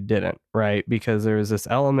 ultimately she didn't, right? Because there was this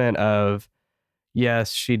element of,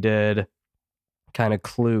 yes, she did kind of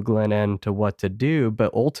clue Glenn in to what to do,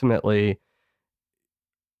 but ultimately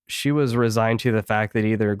she was resigned to the fact that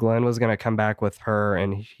either Glenn was going to come back with her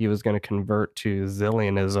and he was going to convert to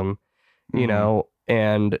Zillionism,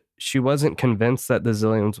 and she wasn't convinced that the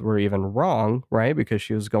Zillions were even wrong, right? Because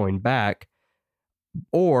she was going back,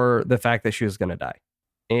 or the fact that she was going to die.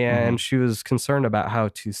 And she was concerned about how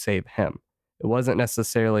to save him. It wasn't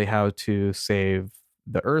necessarily how to save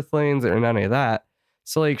the Earthlings or none of that.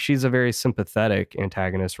 So she's a very sympathetic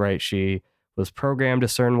antagonist, right? She was programmed a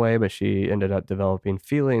certain way, but she ended up developing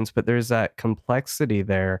feelings. But there's that complexity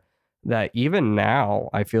there that even now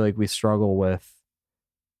I feel like we struggle with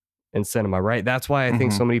in cinema, right? That's why I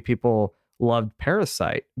think so many people loved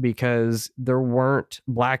Parasite, because there weren't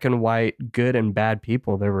black and white, good and bad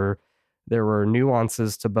people. There were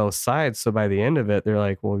nuances to both sides. So by the end of it, they're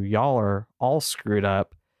like, well, y'all are all screwed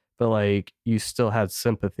up, but you still had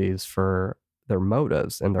sympathies for their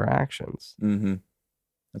motives and their actions. Mm-hmm.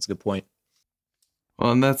 That's a good point.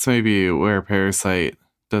 Well, and that's maybe where Parasite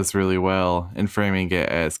does really well in framing it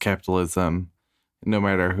as capitalism. No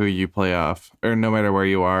matter who you play off, or no matter where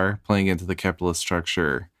you are, playing into the capitalist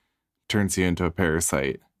structure turns you into a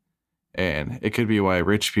parasite. And it could be why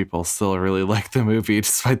rich people still really like the movie,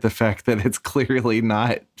 despite the fact that it's clearly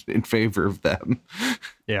not in favor of them.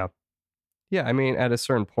 Yeah. Yeah. I mean, at a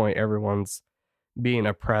certain point, everyone's being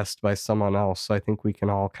oppressed by someone else. So I think we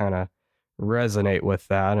can all kind of resonate with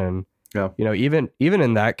that. And, even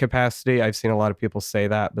in that capacity, I've seen a lot of people say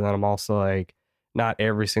that, but then I'm also like, not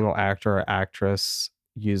every single actor or actress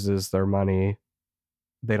uses their money.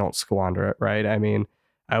 They don't squander it, right? I mean,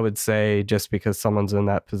 I would say just because someone's in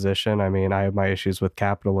that position, I mean, I have my issues with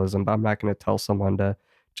capitalism, but I'm not going to tell someone to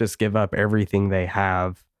just give up everything they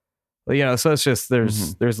have. So it's just,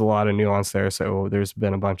 there's a lot of nuance there. So there's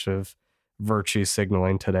been a bunch of virtue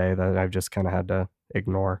signaling today that I've just kind of had to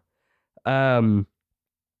ignore. So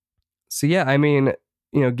yeah, I mean,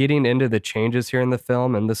 getting into the changes here in the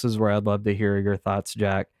film, and this is where I'd love to hear your thoughts,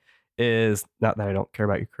 Jack, is not that I don't care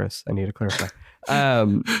about you, Chris. I need to clarify.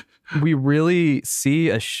 We really see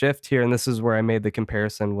a shift here, and this is where I made the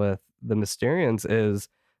comparison with the Mysterians, is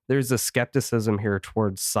there's a skepticism here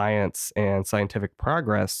towards science and scientific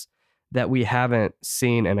progress that we haven't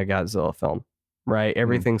seen in a Godzilla film, right?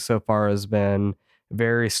 Everything so far has been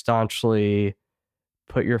very staunchly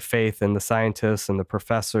put your faith in the scientists and the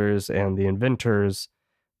professors and the inventors.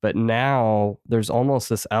 But now there's almost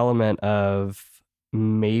this element of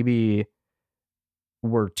maybe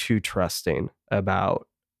we're too trusting about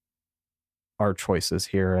our choices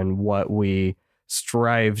here and what we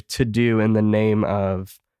strive to do in the name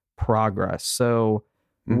of progress. So,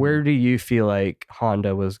 where do you feel like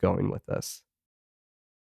Honda was going with this?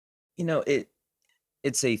 You know,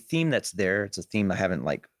 it's a theme that's there. It's a theme I haven't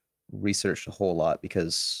like researched a whole lot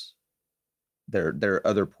because there are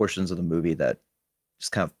other portions of the movie that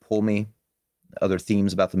just kind of pull me, other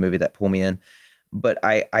themes about the movie that pull me in. But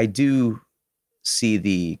I do see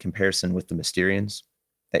the comparison with the Mysterians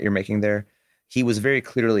that you're making there. He was very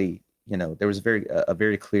clearly, there was a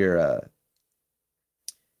very clear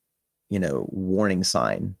warning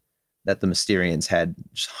sign that the Mysterians had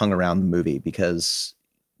just hung around the movie, because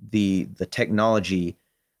the technology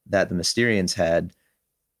that the Mysterians had,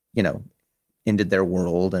 ended their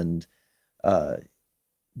world, and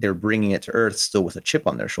they're bringing it to Earth still with a chip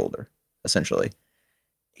on their shoulder, essentially.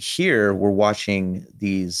 Here we're watching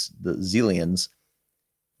the Zillions.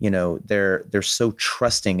 They're so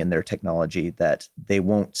trusting in their technology that they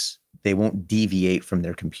won't deviate from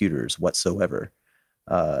their computers whatsoever.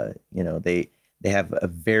 They have a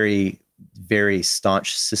very, very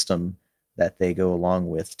staunch system that they go along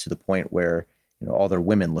with, to the point where all their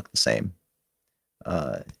women look the same.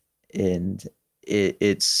 And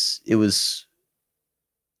it was,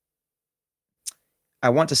 I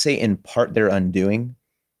want to say, in part their undoing,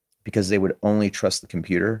 because they would only trust the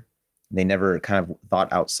computer. They never kind of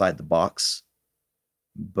thought outside the box.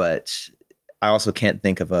 But I also can't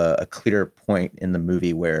think of a clear point in the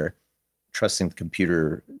movie where trusting the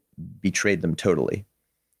computer betrayed them totally.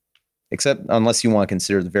 Except unless you want to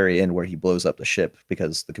consider the very end where he blows up the ship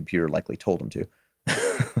because the computer likely told him to.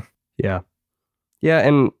 Yeah. Yeah,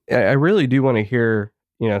 and I really do want to hear,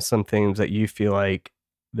 some things that you feel like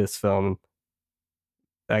this film,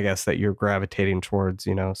 I guess, that you're gravitating towards,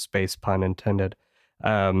 space pun intended.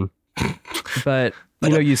 But,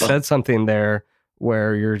 you said something there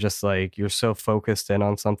where you're just like, you're so focused in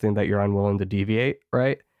on something that you're unwilling to deviate,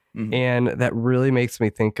 right? Mhm. And that really makes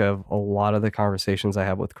me think of a lot of the conversations I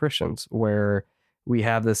have with Christians, where we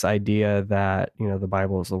have this idea that, the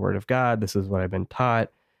Bible is the word of God. This is what I've been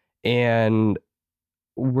taught. And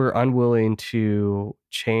we're unwilling to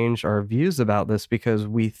change our views about this because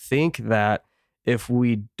we think that if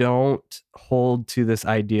we don't hold to this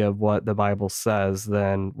idea of what the Bible says,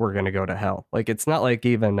 then we're going to go to hell. Like, it's not like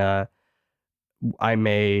even I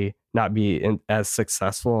may not be as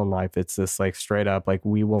successful in life. It's this like straight up, like,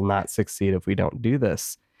 we will not succeed if we don't do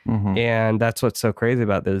this. And that's what's so crazy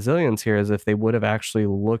about the Zillions here, is if they would have actually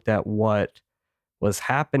looked at what was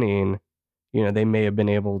happening, they may have been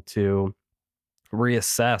able to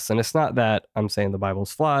reassess. And it's not that I'm saying the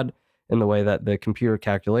Bible's flawed in the way that the computer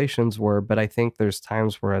calculations were, but I think there's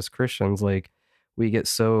times where as Christians, like, we get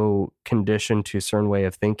so conditioned to a certain way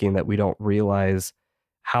of thinking that we don't realize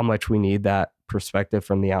how much we need that perspective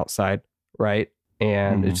from the outside, right?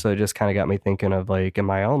 And so it just kind of got me thinking of, like, in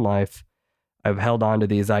my own life, I've held on to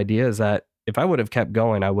these ideas that if I would have kept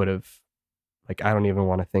going, I would have, like, I don't even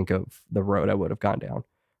want to think of the road I would have gone down,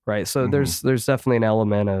 right? So there's definitely an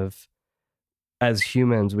element of, as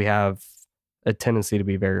humans, we have a tendency to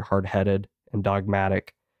be very hard-headed and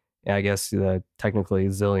dogmatic. And I guess technically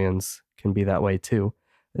Zillions can be that way too.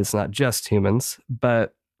 It's not just humans,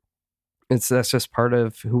 but that's just part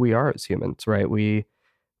of who we are as humans, right? We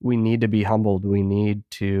need to be humbled. We need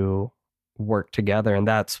to work together, and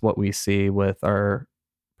that's what we see with our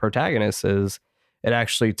protagonists. Is it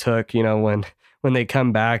actually took, when they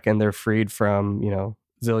come back and they're freed from,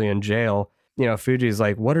 Zillion jail, Fuji's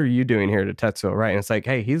like, what are you doing here to Tetsuo, right? And it's like,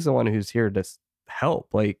 hey, he's the one who's here to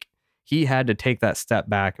help. Like, he had to take that step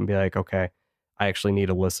back and be like, okay, I actually need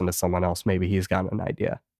to listen to someone else. Maybe he's got an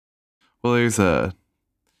idea. Well, there's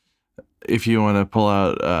if you want to pull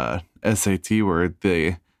out SAT word,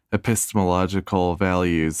 the epistemological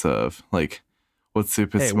values of, like, what's the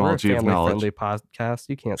epistemology of knowledge? Hey, we're a family-friendly podcast.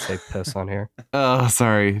 You can't say piss on here. Oh,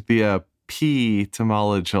 sorry. The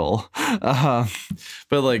P-tomological.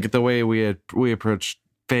 But like the way we approach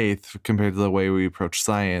faith compared to the way we approach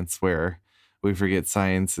science, where we forget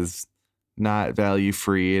science is not value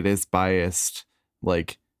free, it is biased.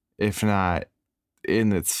 Like, if not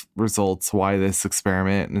in its results, why this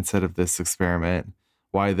experiment instead of this experiment?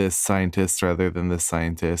 Why this scientist rather than this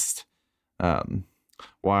scientist?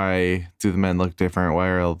 Why do the men look different? Why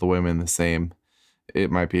are all the women the same?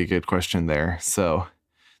 It might be a good question there. So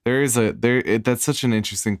That's such an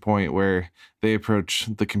interesting point where they approach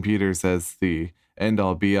the computers as the end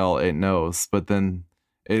all be all it knows, but then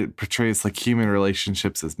it portrays like human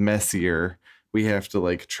relationships as messier. We have to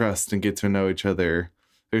like trust and get to know each other.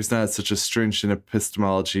 There's not such a stringent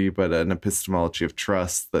epistemology, but an epistemology of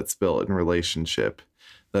trust that's built in relationship.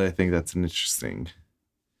 That I think that's an interesting.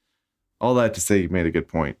 All that to say, you made a good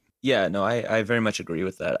point. Yeah, no, I very much agree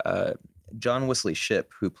with that. John Wesley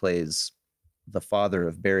Shipp, who plays the father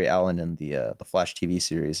of Barry Allen in the Flash TV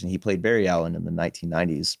series, and he played Barry Allen in the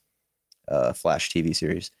 1990s Flash TV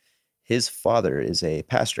series. His father is a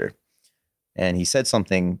pastor, and he said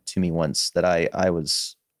something to me once that I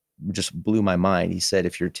was just blew my mind. He said,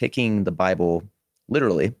 if you're taking the Bible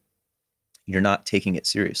literally, you're not taking it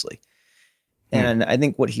seriously. And I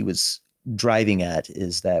think what he was driving at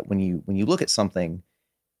is that when you look at something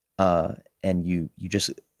and you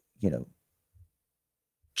just you know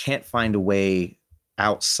can't find a way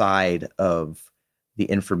outside of the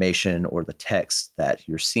information or the text that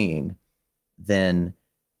you're seeing, then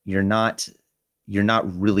you're not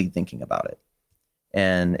really thinking about it.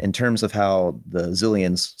 And in terms of how the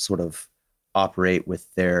Zillions sort of operate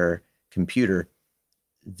with their computer,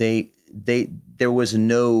 there was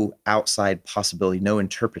no outside possibility, no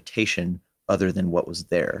interpretation other than what was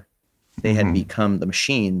there. They had become the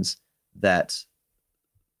machines that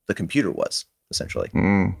the computer was, essentially.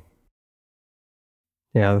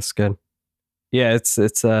 Yeah, that's good. Yeah,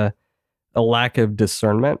 it's a lack of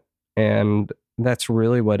discernment, and that's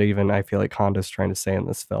really what even I feel like Honda's trying to say in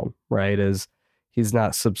this film, right? Is he's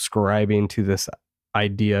not subscribing to this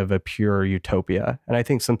idea of a pure utopia. And I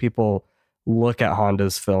think some people look at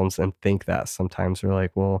Honda's films and think that sometimes they're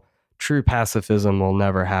like, well, true pacifism will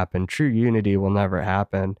never happen, true unity will never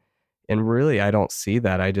happen. And really, I don't see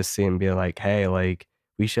that. I just see him be like, hey, like,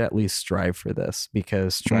 we should at least strive for this,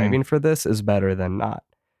 because striving for this is better than not.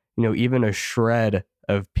 You know, even a shred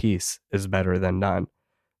of peace is better than none.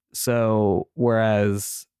 So,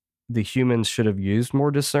 whereas the humans should have used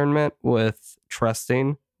more discernment with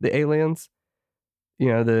trusting the aliens, you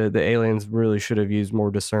know, the aliens really should have used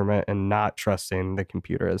more discernment and not trusting the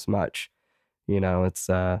computer as much. You know, it's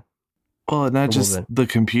well, not a little just bit. the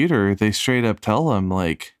computer. They straight up tell them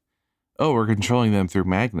like, "Oh, we're controlling them through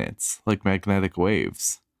magnets, like magnetic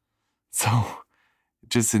waves." So,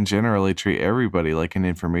 just in general, they treat everybody like an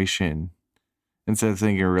information instead of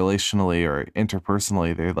thinking relationally or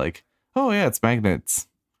interpersonally. They're like, "Oh yeah, it's magnets."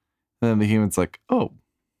 And then the human's like, "Oh,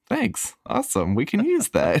 thanks, awesome, we can use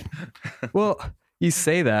that." Well, you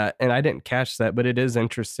say that, and I didn't catch that, but it is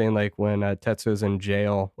interesting. Like when Tetsuo's in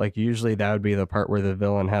jail, like usually that would be the part where the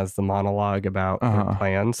villain has the monologue about their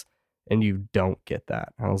plans, and you don't get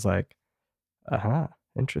that. I was like,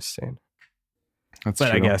 interesting. That's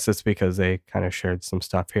but true. I guess it's because they kind of shared some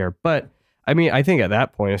stuff here. But I mean, I think at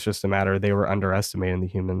that point, it's just a matter they were underestimating the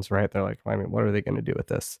humans, right? They're like, well, I mean, what are they going to do with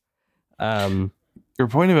this? Your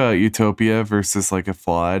point about utopia versus like a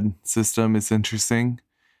flawed system is interesting,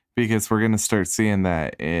 because we're going to start seeing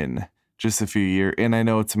that in just a few years. And I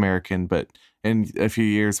know it's American, but in a few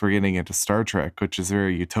years, we're getting into Star Trek, which is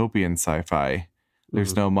very utopian sci-fi.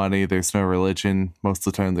 There's no money, there's no religion. Most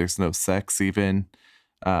of the time, there's no sex even.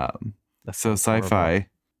 So sci-fi.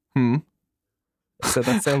 So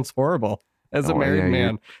that sounds horrible. As a married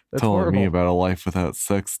man, that's telling horrible. me about a life without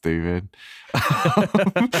sex, David. Just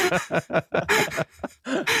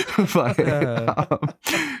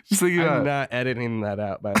thinking I'm not editing that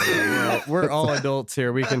out, by the way. We're all adults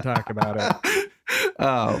here. We can talk about it.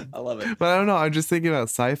 I love it. But I don't know. I'm just thinking about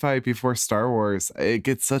sci-fi before Star Wars. It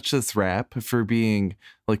gets such this rap for being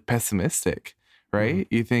like pessimistic, right?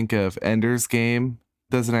 You think of Ender's Game,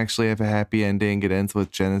 doesn't actually have a happy ending. It ends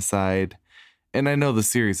with genocide. And I know the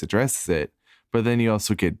series addresses it, but then you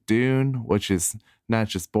also get Dune, which is not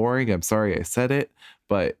just boring. I'm sorry I said it,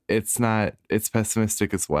 but it's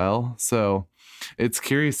pessimistic as well. So it's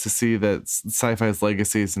curious to see that sci-fi's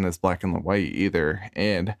legacy isn't as black and white either.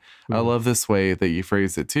 And I love this way that you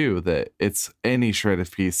phrase it too, that it's any shred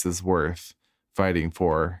of peace is worth fighting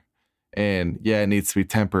for. And yeah, it needs to be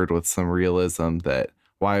tempered with some realism that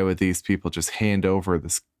why would these people just hand over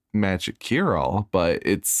this magic cure-all? But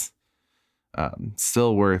it's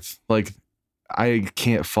still worth, like, I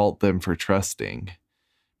can't fault them for trusting,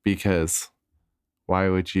 because why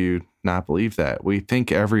would you not believe that? We think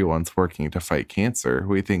everyone's working to fight cancer.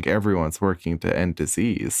 We think everyone's working to end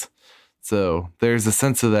disease. So there's a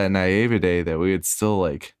sense of that naivete that we would still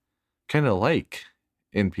like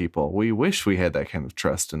in people. We wish we had that kind of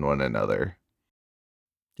trust in one another.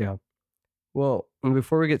 Yeah. Well,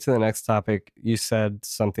 before we get to the next topic, you said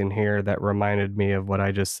something here that reminded me of what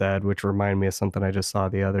I just said, which reminded me of something I just saw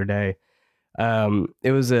the other day.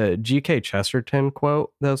 It was a G.K. Chesterton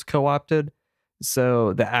quote that was co-opted.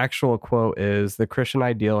 So the actual quote is, "The Christian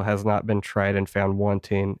ideal has not been tried and found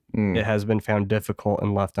wanting. It Mm. has been found difficult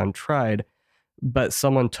and left untried." But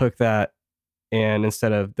someone took that, and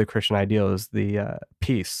instead of the Christian ideal is the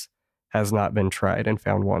peace has not been tried and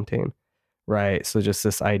found wanting. Right. So just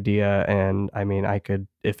this idea. And I mean, I could,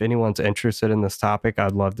 if anyone's interested in this topic,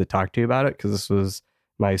 I'd love to talk to you about it, because this was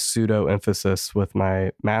my pseudo emphasis with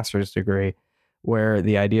my master's degree, where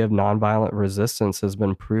the idea of nonviolent resistance has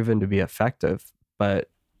been proven to be effective. But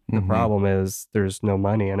the Mm-hmm. problem is there's no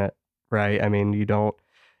money in it. Right. I mean, you're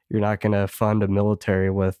not going to fund a military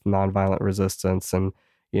with nonviolent resistance. And,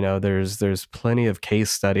 there's plenty of case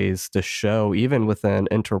studies to show, even within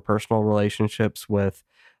interpersonal relationships with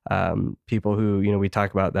people who, we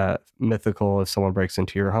talk about that mythical, if someone breaks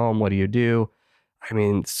into your home, what do you do? I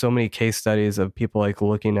mean, so many case studies of people like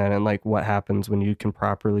looking at it and like what happens when you can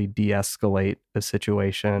properly de-escalate a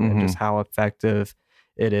situation, and Mm-hmm. just how effective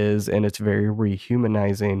it is. And it's very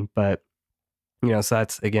rehumanizing. But, so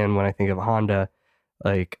that's, again, when I think of Honda,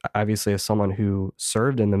 like, obviously, as someone who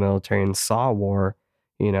served in the military and saw war,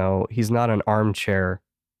 he's not an armchair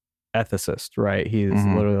ethicist, right? He's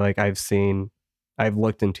Mm-hmm. literally like, I've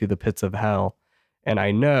looked into the pits of hell, and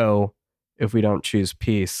I know if we don't choose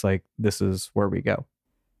peace, like, this is where we go.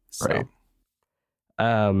 Right. So,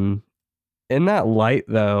 um, in that light,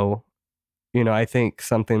 though, I think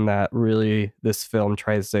something that really this film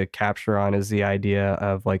tries to capture on is the idea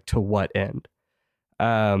of, like, to what end?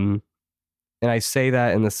 Um, and I say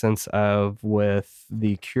that in the sense of, with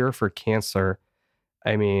the cure for cancer,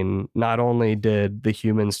 I mean, not only did the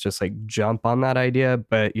humans just like jump on that idea,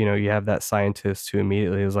 but you have that scientist who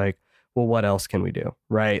immediately is like, well, what else can we do?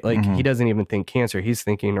 Right? Like, Mm-hmm. he doesn't even think cancer, he's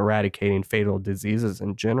thinking eradicating fatal diseases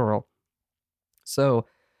in general. So,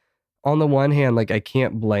 on the one hand, like, I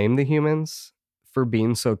can't blame the humans for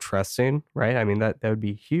being so trusting, right? I mean, that would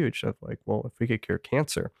be huge, of like, well, if we could cure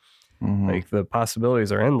cancer, Mm-hmm. like, the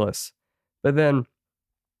possibilities are endless. But then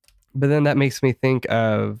that makes me think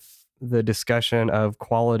of the discussion of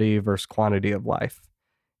quality versus quantity of life.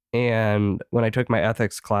 And when I took my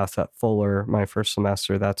ethics class at Fuller my first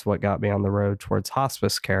semester, that's what got me on the road towards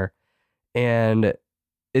hospice care. And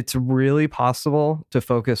it's really possible to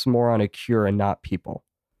focus more on a cure and not people.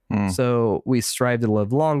 Mm. So we strive to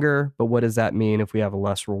live longer, but what does that mean if we have a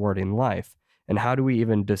less rewarding life? And how do we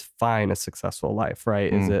even define a successful life,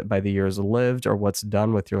 right? Is Mm. it by the years lived or what's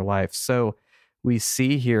done with your life? So we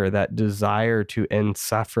see here that desire to end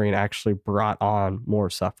suffering actually brought on more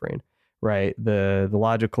suffering, right? The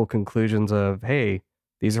logical conclusions of, hey,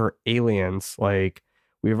 these are aliens. Like,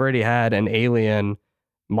 we've already had an alien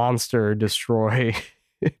monster destroy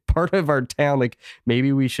part of our town. Like,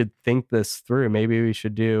 maybe we should think this through. Maybe we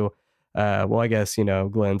should do well, I guess,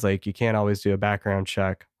 Glenn's like, you can't always do a background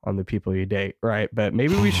check on the people you date, right? But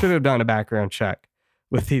maybe we should have done a background check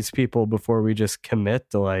with these people before we just commit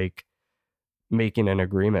to like making an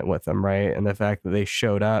agreement with them, right? And the fact that they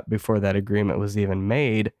showed up before that agreement was even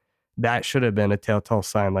made, that should have been a telltale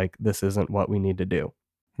sign, like, this isn't what we need to do.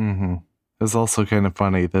 Mm-hmm. It was also kind of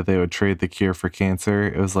funny that they would trade the cure for cancer.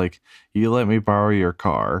 It was like, you let me borrow your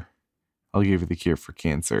car, I'll give you the cure for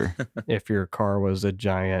cancer. If your car was a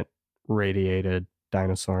giant radiated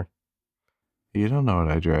dinosaur. You don't know what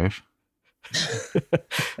I drive.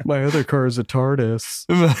 My other car is a TARDIS.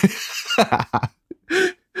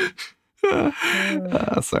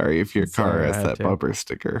 Sorry if your car Sorry, I has had that to. bumper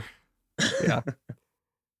sticker. Yeah.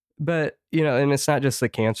 But, and it's not just the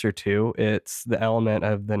cancer too, it's the element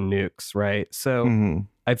of the nukes, right? So Mm-hmm.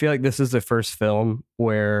 I feel like this is the first film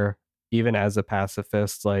where, even as a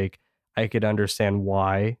pacifist, like, I could understand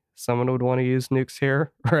why someone would want to use nukes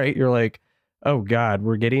here, right? You're like, oh God,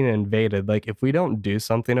 we're getting invaded. Like, if we don't do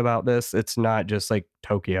something about this, it's not just like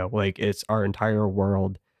Tokyo, like, it's our entire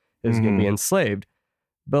world is going to be Mm-hmm. enslaved.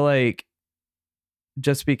 But like,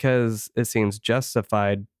 just because it seems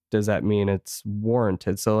justified, does that mean it's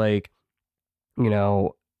warranted? So like,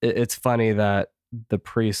 it's funny that the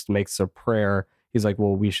priest makes a prayer. He's like,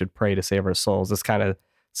 well, we should pray to save our souls. It's kind of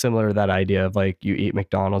similar to that idea of like, you eat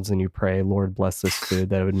McDonald's and you pray, Lord, bless this food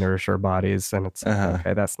that it would nourish our bodies. And it's like, Uh-huh.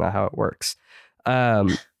 okay, that's not how it works.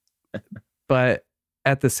 But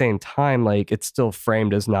at the same time, like, it's still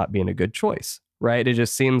framed as not being a good choice, right? It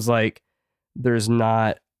just seems like there's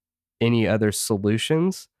not any other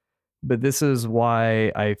solutions. But this is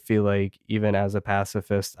why I feel like, even as a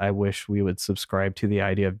pacifist, I wish we would subscribe to the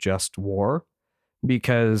idea of just war,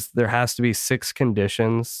 because there has to be 6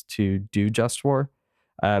 conditions to do just war.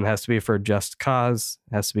 It has to be for a just cause,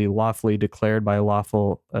 it has to be lawfully declared by a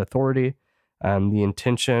lawful authority. The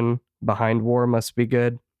intention behind war must be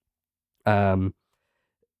good. Um,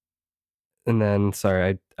 and then,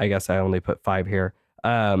 sorry, I guess I only put 5 here.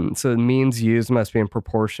 So the means used must be in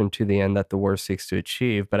proportion to the end that the war seeks to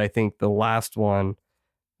achieve. But I think the last one,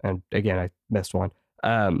 and again, I missed one.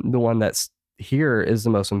 The one that's here is the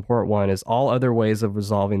most important one, is all other ways of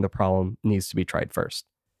resolving the problem needs to be tried first.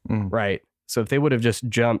 Mm. Right. So if they would have just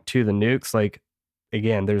jumped to the nukes, like,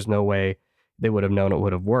 again, there's no way they would have known it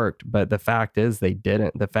would have worked. But the fact is they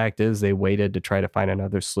didn't. The fact is they waited to try to find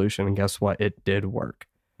another solution. And guess what? It did work.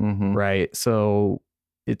 Mm-hmm. Right. So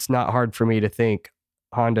it's not hard for me to think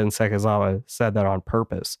Honda and Sekizawa said that on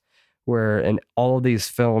purpose, where in all of these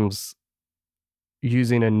films,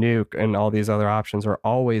 using a nuke and all these other options are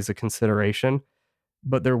always a consideration,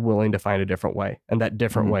 but they're willing to find a different way. And that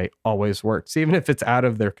different Mhm. way always works, even if it's out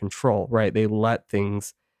of their control, right? They let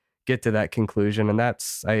things get to that conclusion. And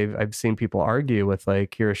that's, I've seen people argue with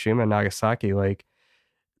like Hiroshima and Nagasaki, like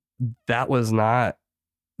that was not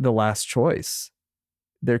the last choice.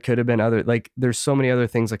 There could have been other, like, there's so many other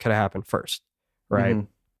things that could have happened first, right? Mhm.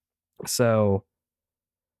 So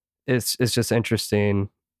it's just interesting,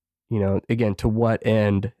 you know, again, to what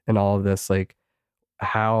end and all of this, like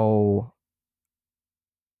how,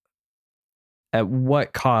 at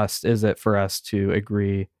what cost is it for us to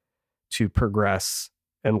agree to progress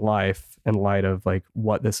in life in light of like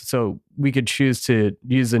what this, so we could choose to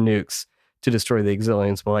use the nukes to destroy the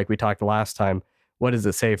exilians, but like we talked last time, what does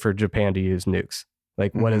it say for Japan to use nukes?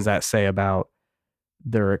 Like what does Mhm. that say about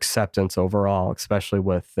their acceptance overall, especially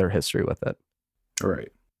with their history with it?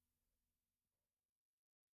 Right.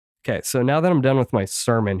 Okay, so now that I'm done with my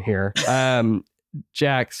sermon here,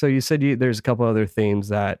 Jack, so you said there's a couple other themes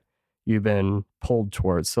that you've been pulled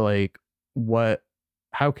towards. So like what,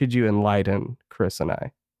 how could you enlighten Chris and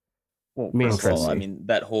I? Well, Me and first of all, Chris. I mean,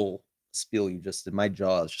 that whole spiel you just did, my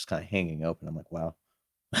jaw is just kind of hanging open. I'm like, wow.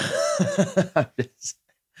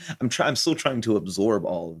 I'm still trying to absorb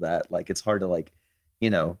all of that. Like, it's hard to like, you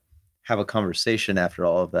know, have a conversation after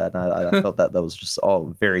all of that. And I felt that was just all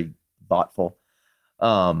very thoughtful.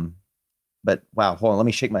 Um, but wow, hold on, let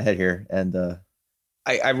me shake my head here. And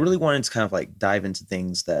I really wanted to kind of like dive into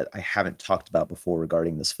things that I haven't talked about before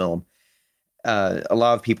regarding this film. A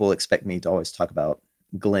lot of people expect me to always talk about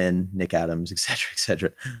Glenn, Nick Adams, et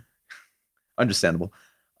cetera. Understandable.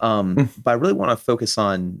 But I really want to focus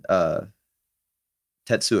on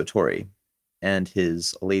Tetsuo Tori and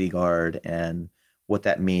his Lady Guard and what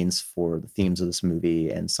that means for the themes of this movie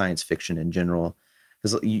and science fiction in general.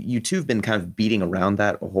 Because you two have been kind of beating around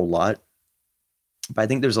that a whole lot, but I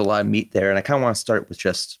think there's a lot of meat there. And I kind of want to start with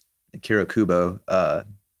just Akira Kubo,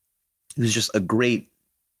 who's just a great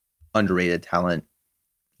underrated talent.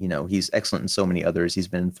 You know, he's excellent in so many others. He's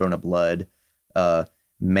been in Throne of Blood,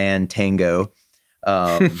 Man Tango.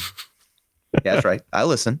 Yeah, that's right. I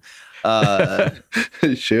listen.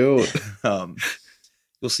 Shoot.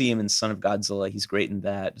 You'll see him in Son of Godzilla. He's great in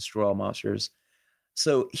that. Destroy All Monsters.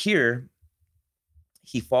 So here,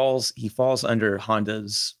 he falls under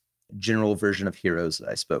Honda's general version of heroes that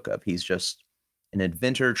I spoke of. He's just an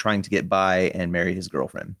inventor trying to get by and marry his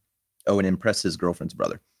girlfriend. Oh, and impress his girlfriend's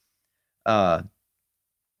brother. Uh,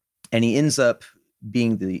 and he ends up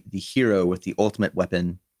being the hero with the ultimate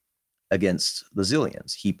weapon against the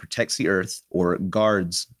Zillions. He protects the Earth or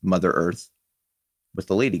guards Mother Earth with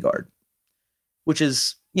the Lady Guard, which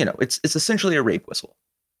is, you know, it's essentially a rape whistle,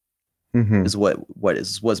 Mhm. is what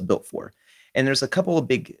is was built for. And there's a couple of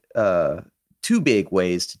big, two big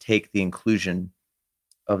ways to take the inclusion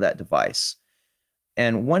of that device.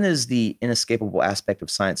 And one is the inescapable aspect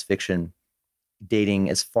of science fiction dating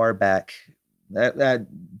as far back that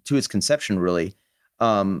to its conception, really,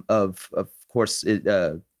 of course,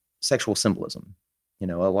 sexual symbolism. You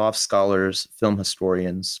know, a lot of scholars, film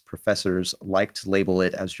historians, professors like to label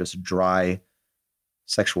it as just dry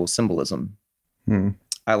sexual symbolism. Mhm.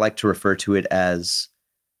 I like to refer to it as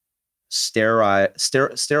sterilized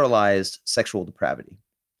sexual depravity.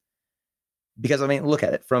 Because I mean, look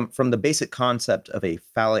at it from the basic concept of a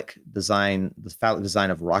phallic design, the phallic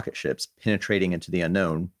design of rocket ships penetrating into the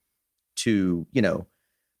unknown, to, you know,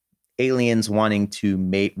 aliens wanting to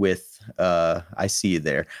mate with I see you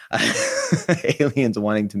there. Aliens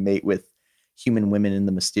wanting to mate with human women in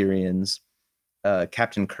the Mysterians,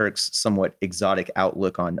 Captain Kirk's somewhat exotic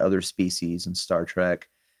outlook on other species in Star Trek,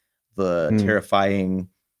 the Mm. terrifying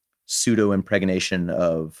pseudo impregnation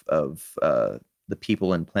of the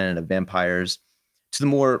people in Planet of Vampires, to the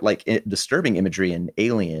more like disturbing imagery in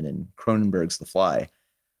Alien and Cronenberg's The Fly.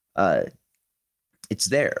 It's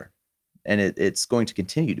there, and it's going to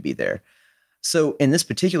continue to be there. So in this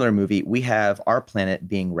particular movie, we have our planet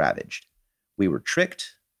being ravaged. We were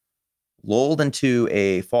tricked, lulled into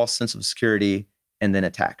a false sense of security, and then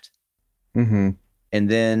attacked. Mm-hmm. And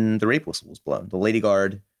then the rape whistle was blown. The lady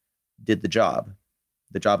guard did the job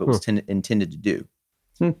it Hmm. was intended to do.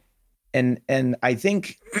 Hmm. And I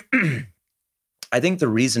think I think the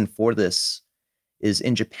reason for this is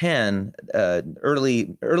in Japan, early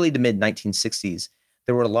to mid 1960s,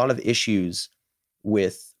 there were a lot of issues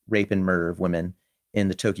with rape and murder of women in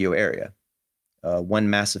the Tokyo area. One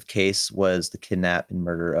massive case was the kidnap and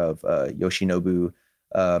murder of Yoshinobu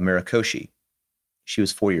Murakoshi. She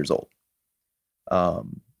was 4 years old.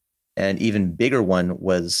 Um, an even bigger one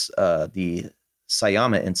was the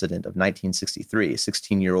Sayama incident of 1963.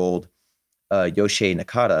 16-year-old Yoshie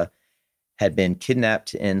Nakata had been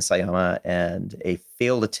kidnapped in Sayama, and a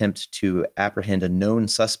failed attempt to apprehend a known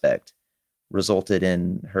suspect resulted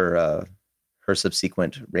in her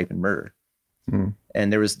subsequent rape and murder. Mm.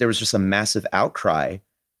 And there was just a massive outcry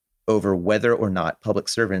over whether or not public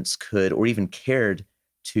servants could or even cared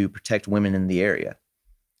to protect women in the area.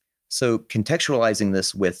 So contextualizing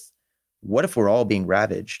this with what if we're all being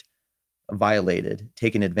ravaged, violated,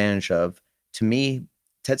 taken advantage of, to me,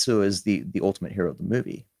 Tetsuo is the ultimate hero of the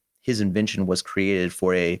movie. His invention was created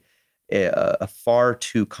for a far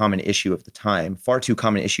too common issue of the time, far too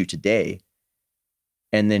common issue today,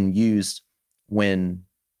 and then used when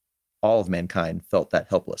all of mankind felt that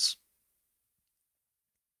helpless.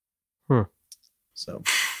 Hmm. So,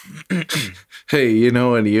 Hey, you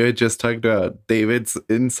know, when you had just talked about David's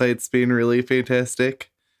insights being really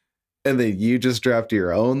fantastic, and then you just dropped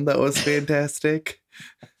your own that was fantastic.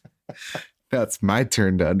 Now it's my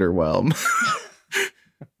turn to underwhelm.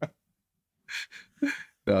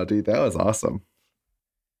 No, dude, that was awesome.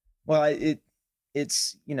 well,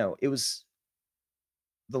 it's it was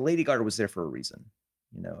the Lady Guard was there for a reason.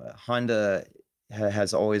 Honda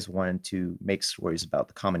has always wanted to make stories about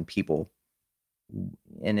the common people,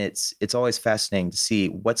 and it's always fascinating to see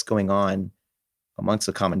what's going on amongst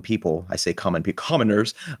the common people. I say common people,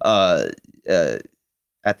 commoners, uh,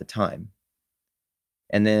 at the time.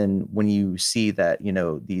 And then when you see that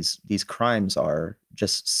these crimes are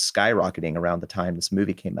just skyrocketing around the time this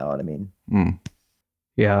movie came out, I mean, Mm.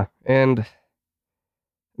 Yeah. And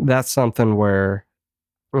that's something where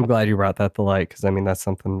I'm glad you brought that to light, because I mean, that's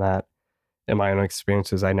something that in my own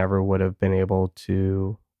experiences, I never would have been able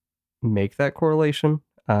to make that correlation.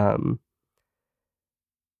 Um,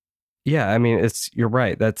 yeah, I mean, you're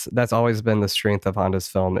right. That's always been the strength of Honda's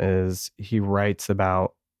film is he writes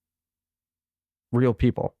about real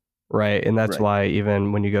people, right? And that's right, why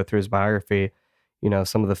even when you go through his biography,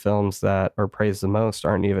 some of the films that are praised the most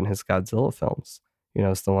aren't even his Godzilla films.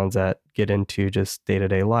 It's the ones that get into just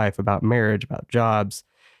day-to-day life, about marriage, about jobs.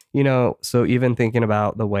 So even thinking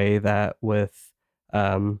about the way that with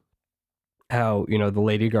um how the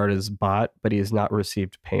lady guard is bought but he has not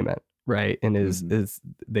received payment, right? And hmm is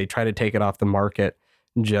they try to take it off the market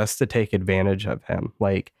just to take advantage of him.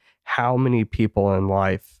 Like, how many people in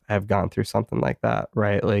life have gone through something like that,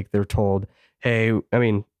 right? Like, they're told, hey, I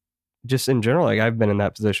mean, just in general, like, I've been in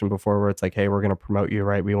that position before where it's like, hey, we're going to promote you,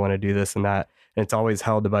 right? We want to do this and that, and it's always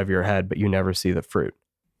held above your head, but you never see the fruit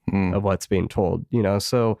Mm. of what's being told,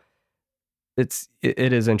 so it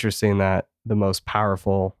is interesting that the most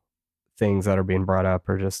powerful things that are being brought up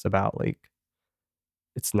are just about, like,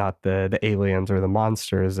 it's not the aliens or the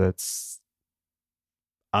monsters, it's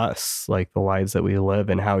us, like the lives that we live,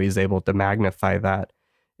 and how he's able to magnify that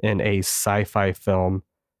in a sci-fi film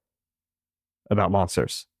about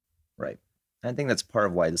monsters. right. I think that's part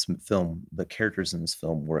of why the characters in this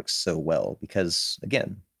film work so well, because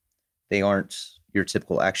again, they aren't your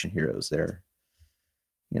typical action heroes.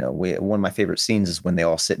 One of my favorite scenes is when they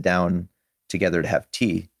all sit down together to have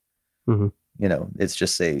tea. Mm-hmm. It's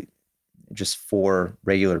just four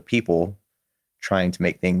regular people trying to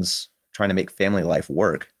make family life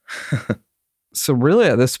work. So really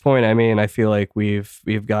at this point, I mean, I feel like we've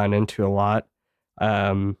gotten into a lot.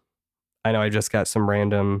 um I know I just got some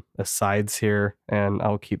random asides here, and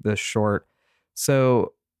I'll keep this short.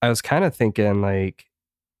 So I was kind of thinking, like,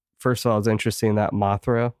 first of all, it's interesting that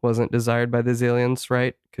Mothra wasn't desired by the Zillions,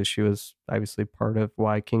 right? Because she was obviously part of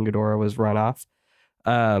why King Ghidorah was run off.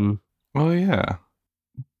 Um, Oh yeah.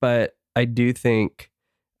 but I do think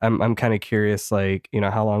I'm kind of curious, like,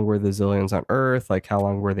 how long were the Zillions on Earth? Like, how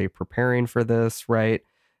long were they preparing for this, right?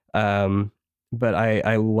 Um, but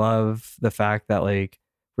I love the fact that, like,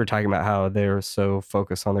 we're talking about how they're so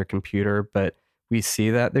focused on their computer, but we see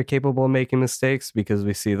that they're capable of making mistakes because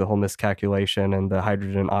we see the whole miscalculation and the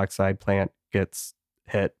hydrogen oxide plant gets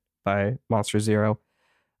hit by Monster Zero.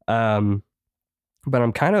 Um, but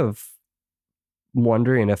I'm kind of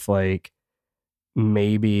wondering if, like,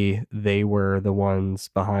 maybe they were the ones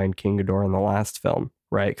behind King Ghidorah in the last film,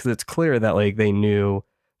 right? Because it's clear that, like, they knew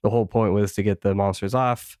the whole point was to get the monsters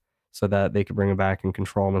off so that they could bring them back and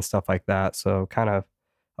control them and stuff like that. So kind of,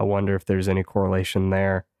 I wonder if there's any correlation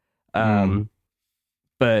there.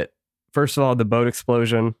 But first of all, the boat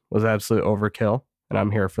explosion was absolute overkill, and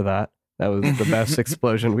I'm here for that. That was the best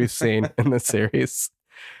explosion we've seen in the series.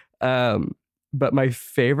 But my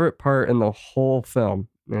favorite part in the whole film,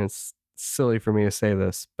 and it's silly for me to say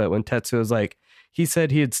this, but when Tetsuo was like, he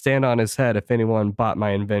said he'd stand on his head if anyone bought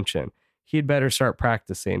my invention. He'd better start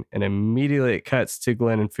practicing. And immediately it cuts to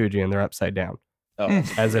Glenn and Fuji, and they're upside down,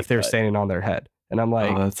 as if they're standing on their head. And I'm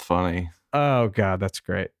like, oh, that's funny. Oh God, that's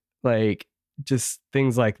great. Like, just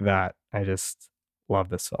things like that. I just love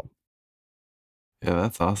this film. Yeah,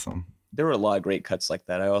 that's awesome. There were a lot of great cuts like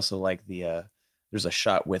that. I also like there's a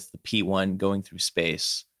shot with the P1 going through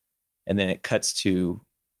space, and then it cuts to,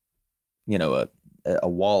 a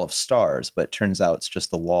wall of stars, but it turns out it's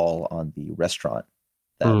just the wall on the restaurant.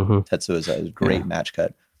 That Tetsuo is a great match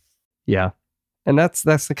cut. Yeah. And that's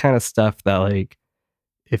the kind of stuff that, like,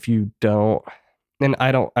 if you don't, and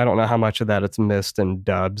I don't know how much of that it's missed in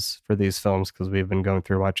dubs for these films, because we've been going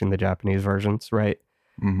through watching the Japanese versions, right?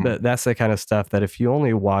 But that's the kind of stuff that if you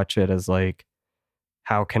only watch it as like,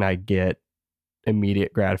 how can I get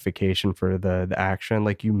immediate gratification for the action,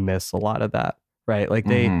 like, you miss a lot of that, right? Like,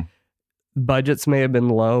 budgets may have been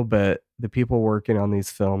low, but the people working on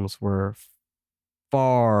these films were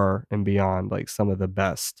far and beyond like some of the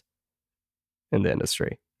best in the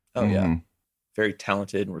industry. Oh yeah. Very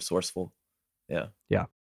talented and resourceful. Yeah.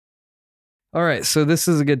 All right, so this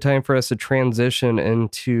is a good time for us to transition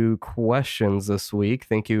into questions this week.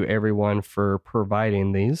 Thank you everyone for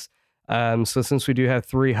providing these. So since we do have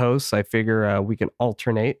 3 hosts, I figure we can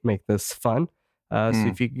alternate, make this fun. So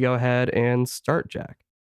if you could go ahead and start, Jack.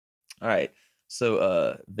 All right.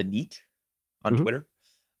 So Vineet on Twitter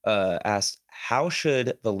asked, how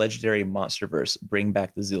should the legendary Monsterverse bring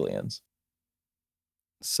back the Zillions?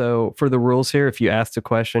 So for the rules here, if you ask a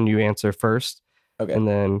question, you answer first. Okay. And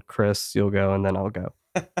then Chris, you'll go, and then I'll go.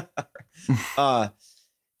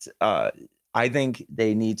 I think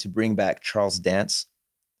they need to bring back Charles Dance.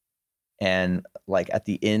 And like at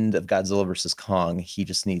the end of Godzilla versus Kong, he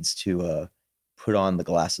just needs to put on the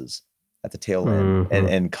glasses at the tail end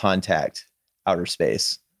and contact outer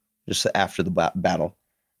space just after the battle.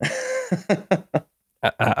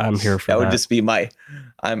 I'm here for that. That would just be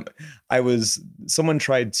someone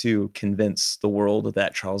tried to convince the world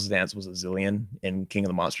that Charles Dance was a Zillion in King of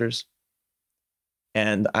the Monsters.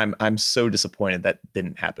 And I'm so disappointed that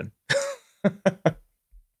didn't happen.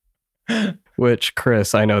 Which,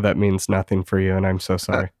 Chris, I know that means nothing for you, and I'm so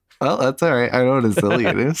sorry. Well, that's all right. I know what a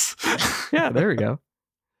Zillion is. Yeah, there we go.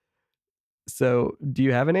 So, do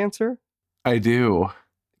you have an answer? I do.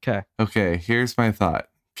 Okay, here's my thought.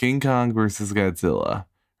 King Kong versus Godzilla,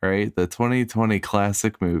 right? The 2020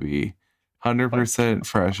 classic movie, 100%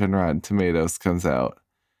 fresh and Rotten Tomatoes comes out.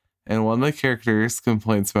 And one of the characters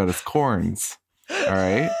complains about his corns. All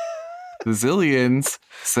right? The Zillions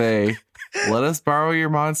say, let us borrow your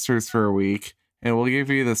monsters for a week, and we'll give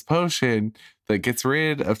you this potion that gets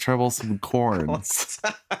rid of troublesome corns.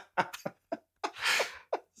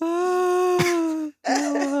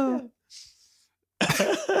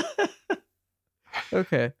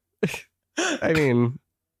 Okay. I mean,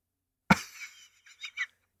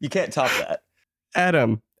 you can't top that.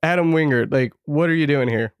 Adam Wingard, like, what are you doing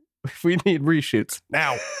here? We need reshoots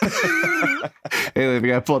now. Hey, they've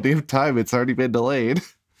got plenty of time. It's already been delayed.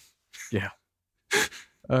 Yeah.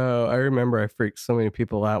 Oh, I remember I freaked so many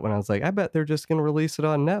people out when I was like, I bet they're just going to release it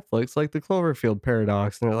on Netflix like the Cloverfield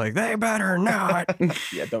Paradox. And they're like, they better not.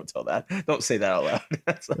 Yeah, don't tell that. Don't say that out loud.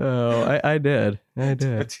 Oh, I did.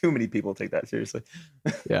 Too many people take that seriously.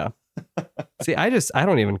 Yeah. See, I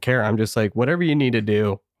don't even care. I'm just like, whatever you need to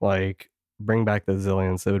do, like, bring back the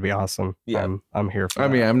Zillions. It would be awesome. Yeah. I'm here for that. I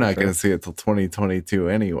mean, I'm not sure. going to see it till 2022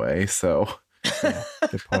 anyway, so. Yeah,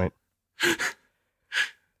 good point.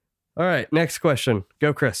 All right, next question.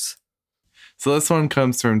 Go, Chris. So this one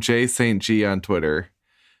comes from J St. G on Twitter.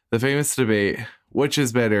 The famous debate, which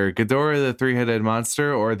is better, Ghidorah the three-headed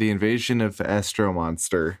monster or the invasion of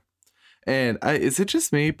Astro-Monster? And is it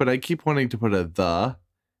just me, but I keep wanting to put a "the"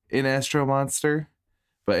 in Astro-Monster?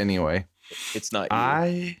 But anyway. It's not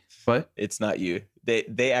you. What? It's not you.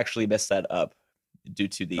 They actually messed that up due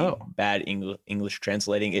to the bad English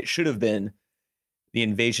translating. It should have been the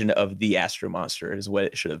invasion of the Astro-Monster is what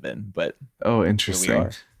it should have been. But interesting.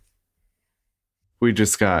 We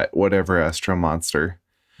just got whatever Astro-Monster.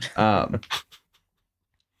 I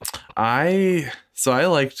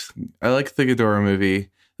liked the Ghidorah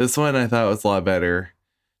movie. This one I thought was a lot better,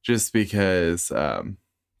 just because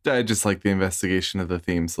I just like the investigation of the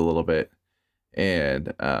themes a little bit.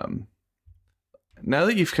 And now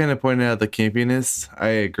that you've kind of pointed out the campiness, I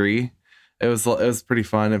agree. It was pretty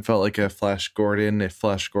fun. It felt like a Flash Gordon if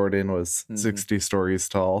Flash Gordon was 60 stories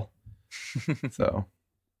tall. So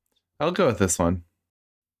I'll go with this one.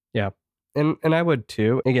 Yeah. And I would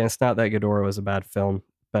too. Again, it's not that Ghidorah was a bad film,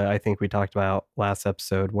 but I think we talked about last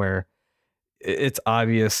episode where it's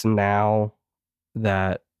obvious now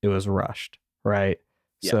that it was rushed, right?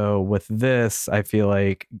 Yeah. So with this, I feel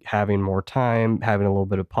like having more time, having a little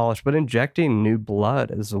bit of polish, but injecting new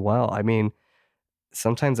blood as well. I mean,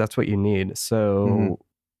 sometimes that's what you need. So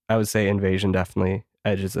I would say Invasion definitely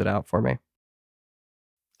edges it out for me.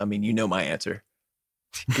 I mean, you know my answer.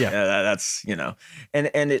 Yeah. That's,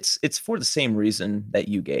 and it's for the same reason that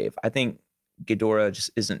you gave. I think Ghidorah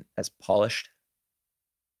just isn't as polished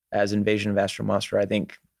as Invasion of Astro-Monster. I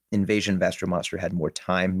think Invasion of Astro-Monster had more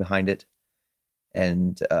time behind it,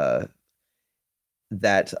 and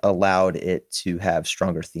that allowed it to have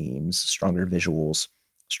stronger themes, stronger visuals,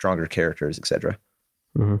 stronger characters, etc.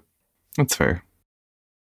 Mm-hmm. That's fair.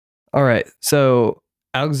 All right. So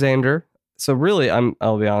Alexander. So really,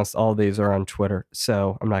 I'll be honest, all of these are on Twitter,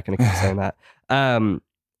 so I'm not going to keep saying that.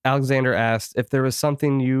 Alexander asked, if there was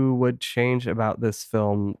something you would change about this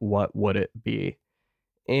film, what would it be?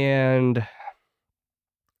 And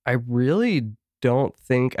I really don't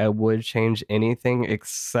think I would change anything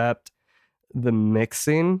except the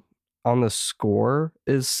mixing on the score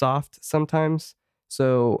is soft sometimes.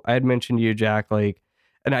 So I had mentioned to you, Jack, like,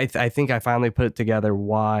 and I think I finally put it together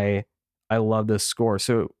why I love this score.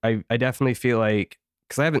 So I definitely feel like,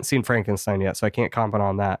 because I haven't seen Frankenstein yet, so I can't comment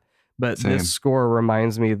on that. But Same. this score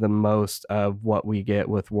reminds me the most of what we get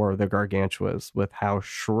with War of the Gargantuas, with how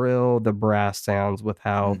shrill the brass sounds, with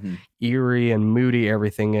how eerie and moody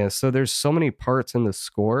everything is. So there's so many parts in the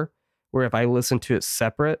score where if I listen to it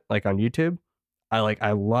separate, like on YouTube,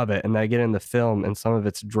 I love it. And I get in the film and some of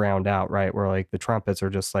it's drowned out, right? Where like the trumpets are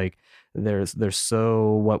just like there's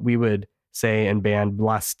so what we would say in band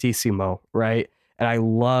blastissimo, right? And I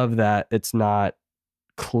love that it's not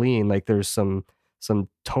clean. Like there's some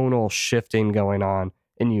tonal shifting going on,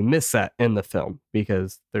 and you miss that in the film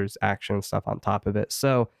because there's action and stuff on top of it.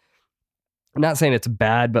 So I'm not saying it's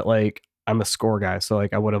bad, but like I'm a score guy, so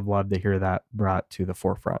like I would have loved to hear that brought to the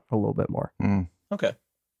forefront a little bit more. Okay.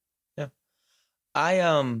 Yeah.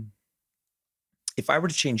 If I were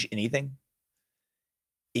to change anything,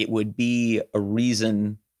 it would be a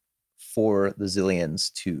reason for the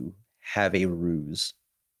Zillions to have a ruse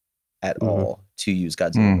at all to use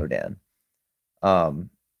Godzilla and Rodan.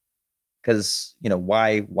 Because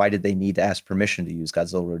why did they need to ask permission to use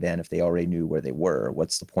Godzilla Rodan if they already knew where they were?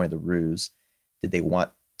 What's the point of the ruse? Did they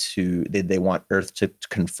want Earth to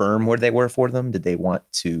confirm where they were for them? Did they want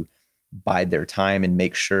to bide their time and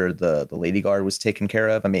make sure the Lady Guard was taken care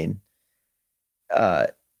of? I mean,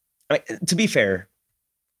 to be fair,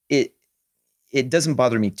 it doesn't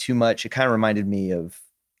bother me too much. It kind of reminded me of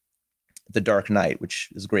The Dark Knight, which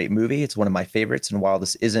is a great movie. It's one of my favorites. And while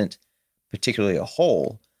this isn't particularly a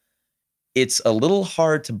whole, it's a little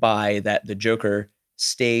hard to buy that the Joker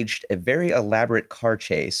staged a very elaborate car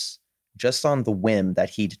chase just on the whim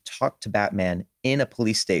that he'd talked to Batman in a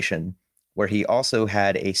police station where he also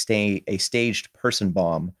had a staged person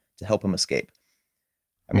bomb to help him escape.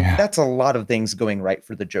 I mean, that's a lot of things going right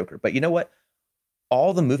for the Joker. But you know what?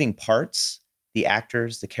 All the moving parts, the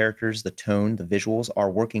actors, the characters, the tone, the visuals are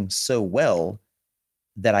working so well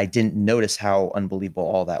that I didn't notice how unbelievable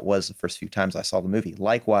all that was the first few times I saw the movie.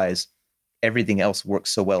 Likewise, everything else works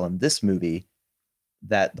so well in this movie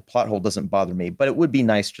that the plot hole doesn't bother me, but it would be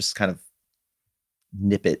nice just kind of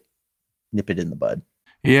nip it in the bud.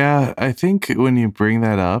 Yeah, I think when you bring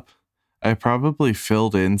that up, I probably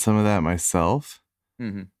filled in some of that myself.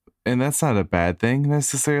 And that's not a bad thing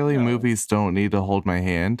necessarily. No. Movies don't need to hold my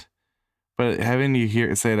hand. But having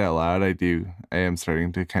you say it out loud, I am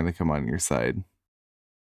starting to kind of come on your side.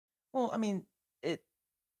 Well, I mean, it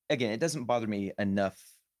doesn't bother me enough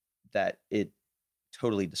that it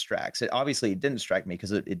totally distracts. It didn't distract me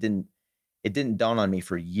because it didn't dawn on me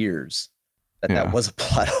for years that was a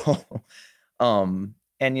plot hole. And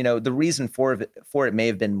the reason for it may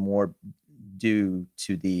have been more due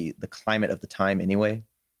to the climate of the time anyway.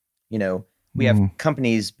 We have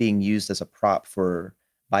companies being used as a prop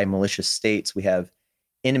by malicious states. We have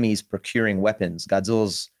enemies procuring weapons.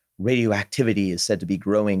 Godzilla's radioactivity is said to be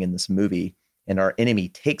growing in this movie, and our enemy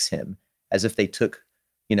takes him as if they took,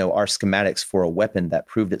 our schematics for a weapon that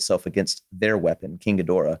proved itself against their weapon, King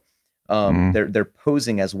Ghidorah. They're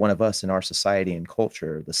posing as one of us in our society and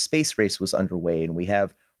culture. The space race was underway, and we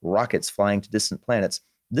have rockets flying to distant planets.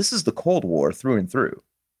 This is the Cold War through and through.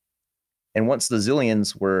 And once the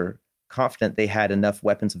Zillions were confident they had enough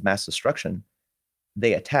weapons of mass destruction,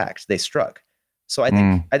 they attacked, they struck. So I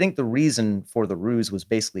think the reason for the ruse was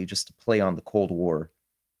basically just to play on the Cold War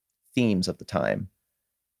themes of the time.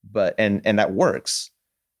 But and that works.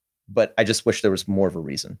 But I just wish there was more of a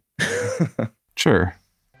reason. Sure.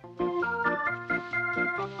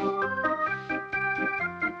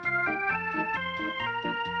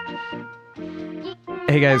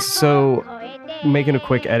 Hey guys, so making a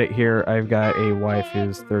quick edit here. I've got a wife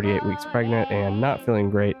who's 38 weeks pregnant and not feeling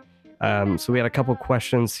great. So we had a couple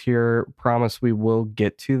questions here. Promise we will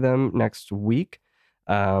get to them next week,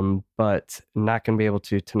 but not going to be able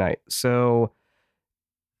to tonight. So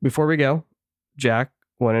before we go, Jack,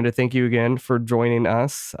 wanted to thank you again for joining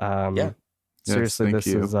us. Seriously, yes,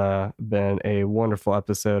 this has been a wonderful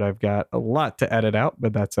episode. I've got a lot to edit out,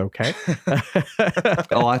 but that's okay. A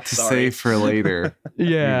lot to say for later.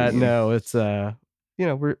 Yeah, no, it's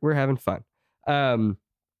we're having fun.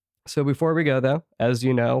 So before we go though, as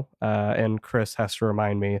you know, and Chris has to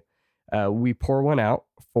remind me, we pour one out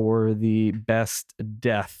for the best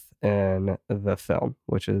death in the film,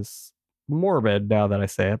 which is morbid now that I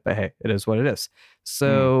say it, but hey, it is what it is.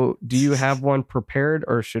 So do you have one prepared,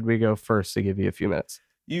 or should we go first to give you a few minutes?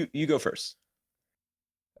 You go first.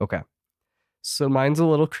 Okay. So mine's a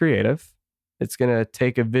little creative. It's going to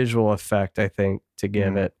take a visual effect, I think, to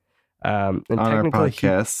give it. And on our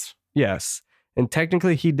podcast. Yes. And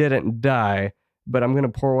technically he didn't die, but I'm going to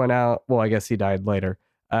pour one out. Well, I guess he died later.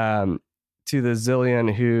 To the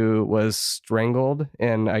Zillion who was strangled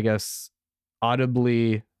and I guess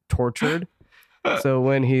audibly tortured. So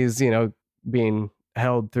when he's, being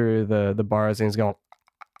held through the bars and he's going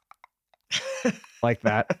like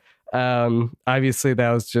that. Obviously that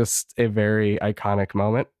was just a very iconic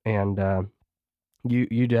moment, and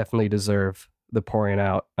you definitely deserve the pouring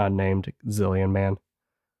out unnamed Zillion Man.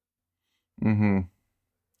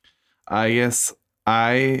 I guess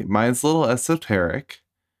mine's a little esoteric.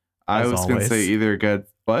 I was going to say either good,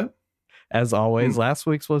 what? As always, last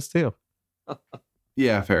week's was too.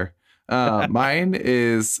 Yeah, fair. Mine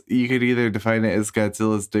is, you could either define it as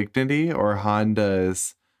Godzilla's dignity or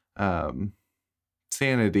Honda's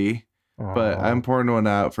sanity, but I'm pouring one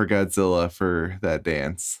out for Godzilla for that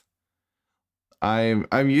dance.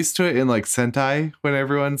 I'm used to it in like Sentai when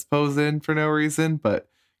everyone's posing for no reason, but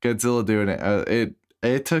Godzilla doing it,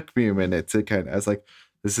 it took me a minute to I was like,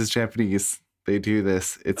 this is Japanese. They do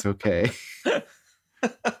this. It's okay.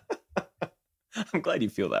 I'm glad you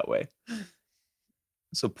feel that way.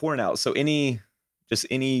 So pouring out. So any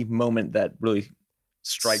moment that really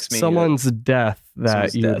strikes me. Someone's death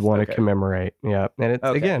that you would want to commemorate. Yeah. And it's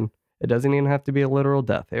again, it doesn't even have to be a literal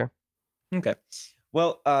death here. Okay.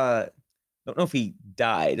 Well, don't know if he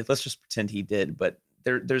died. Let's just pretend he did. But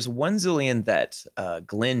there's one Zillion that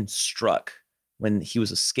Glenn struck when he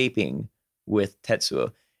was escaping with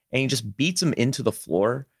Tetsuo, and he just beats him into the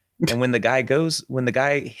floor. And when the guy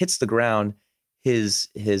hits the ground, his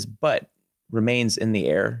butt remains in the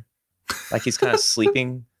air, like he's kind of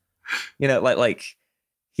sleeping, like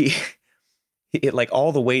he like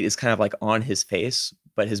all the weight is kind of like on his face,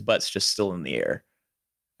 but his butt's just still in the air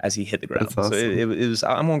as he hit the ground. Awesome. So it was,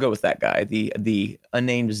 I'm gonna go with that guy, the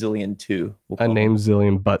unnamed Zillion 2. Unnamed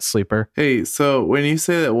Zillion butt sleeper. Hey, so when you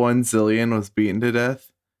say that one Zillion was beaten to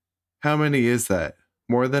death, how many is that?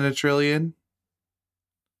 More than a trillion?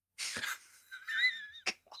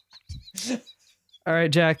 All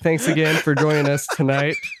right, Jack, thanks again for joining us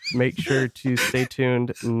tonight. Make sure to stay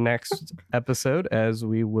tuned next episode as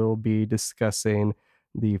we will be discussing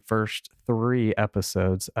the first three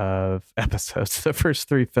films of the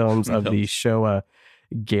Showa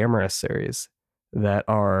Gamera series that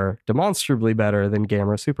are demonstrably better than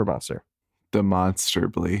Gamera Super Monster.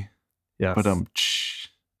 Demonstrably. Yes. But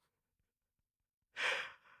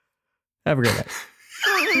have a great night.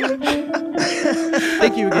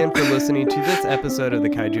 Thank you again for listening to this episode of the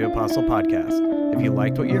Kaiju Apostle Podcast. If you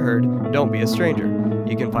liked what you heard, don't be a stranger.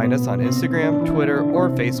 You can find us on Instagram, Twitter, or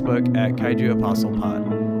Facebook at Kaiju Apostle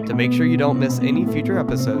Pod. To make sure you don't miss any future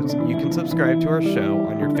episodes, you can subscribe to our show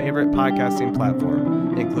on your favorite podcasting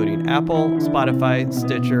platform, including Apple, Spotify,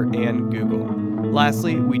 Stitcher, and Google.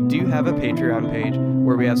 Lastly, we do have a Patreon page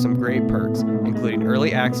where we have some great perks, including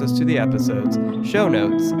early access to the episodes, show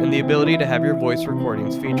notes, and the ability to have your voice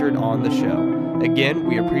recordings featured on the show. Again,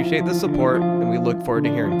 we appreciate the support, and we look forward to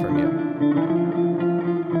hearing from you.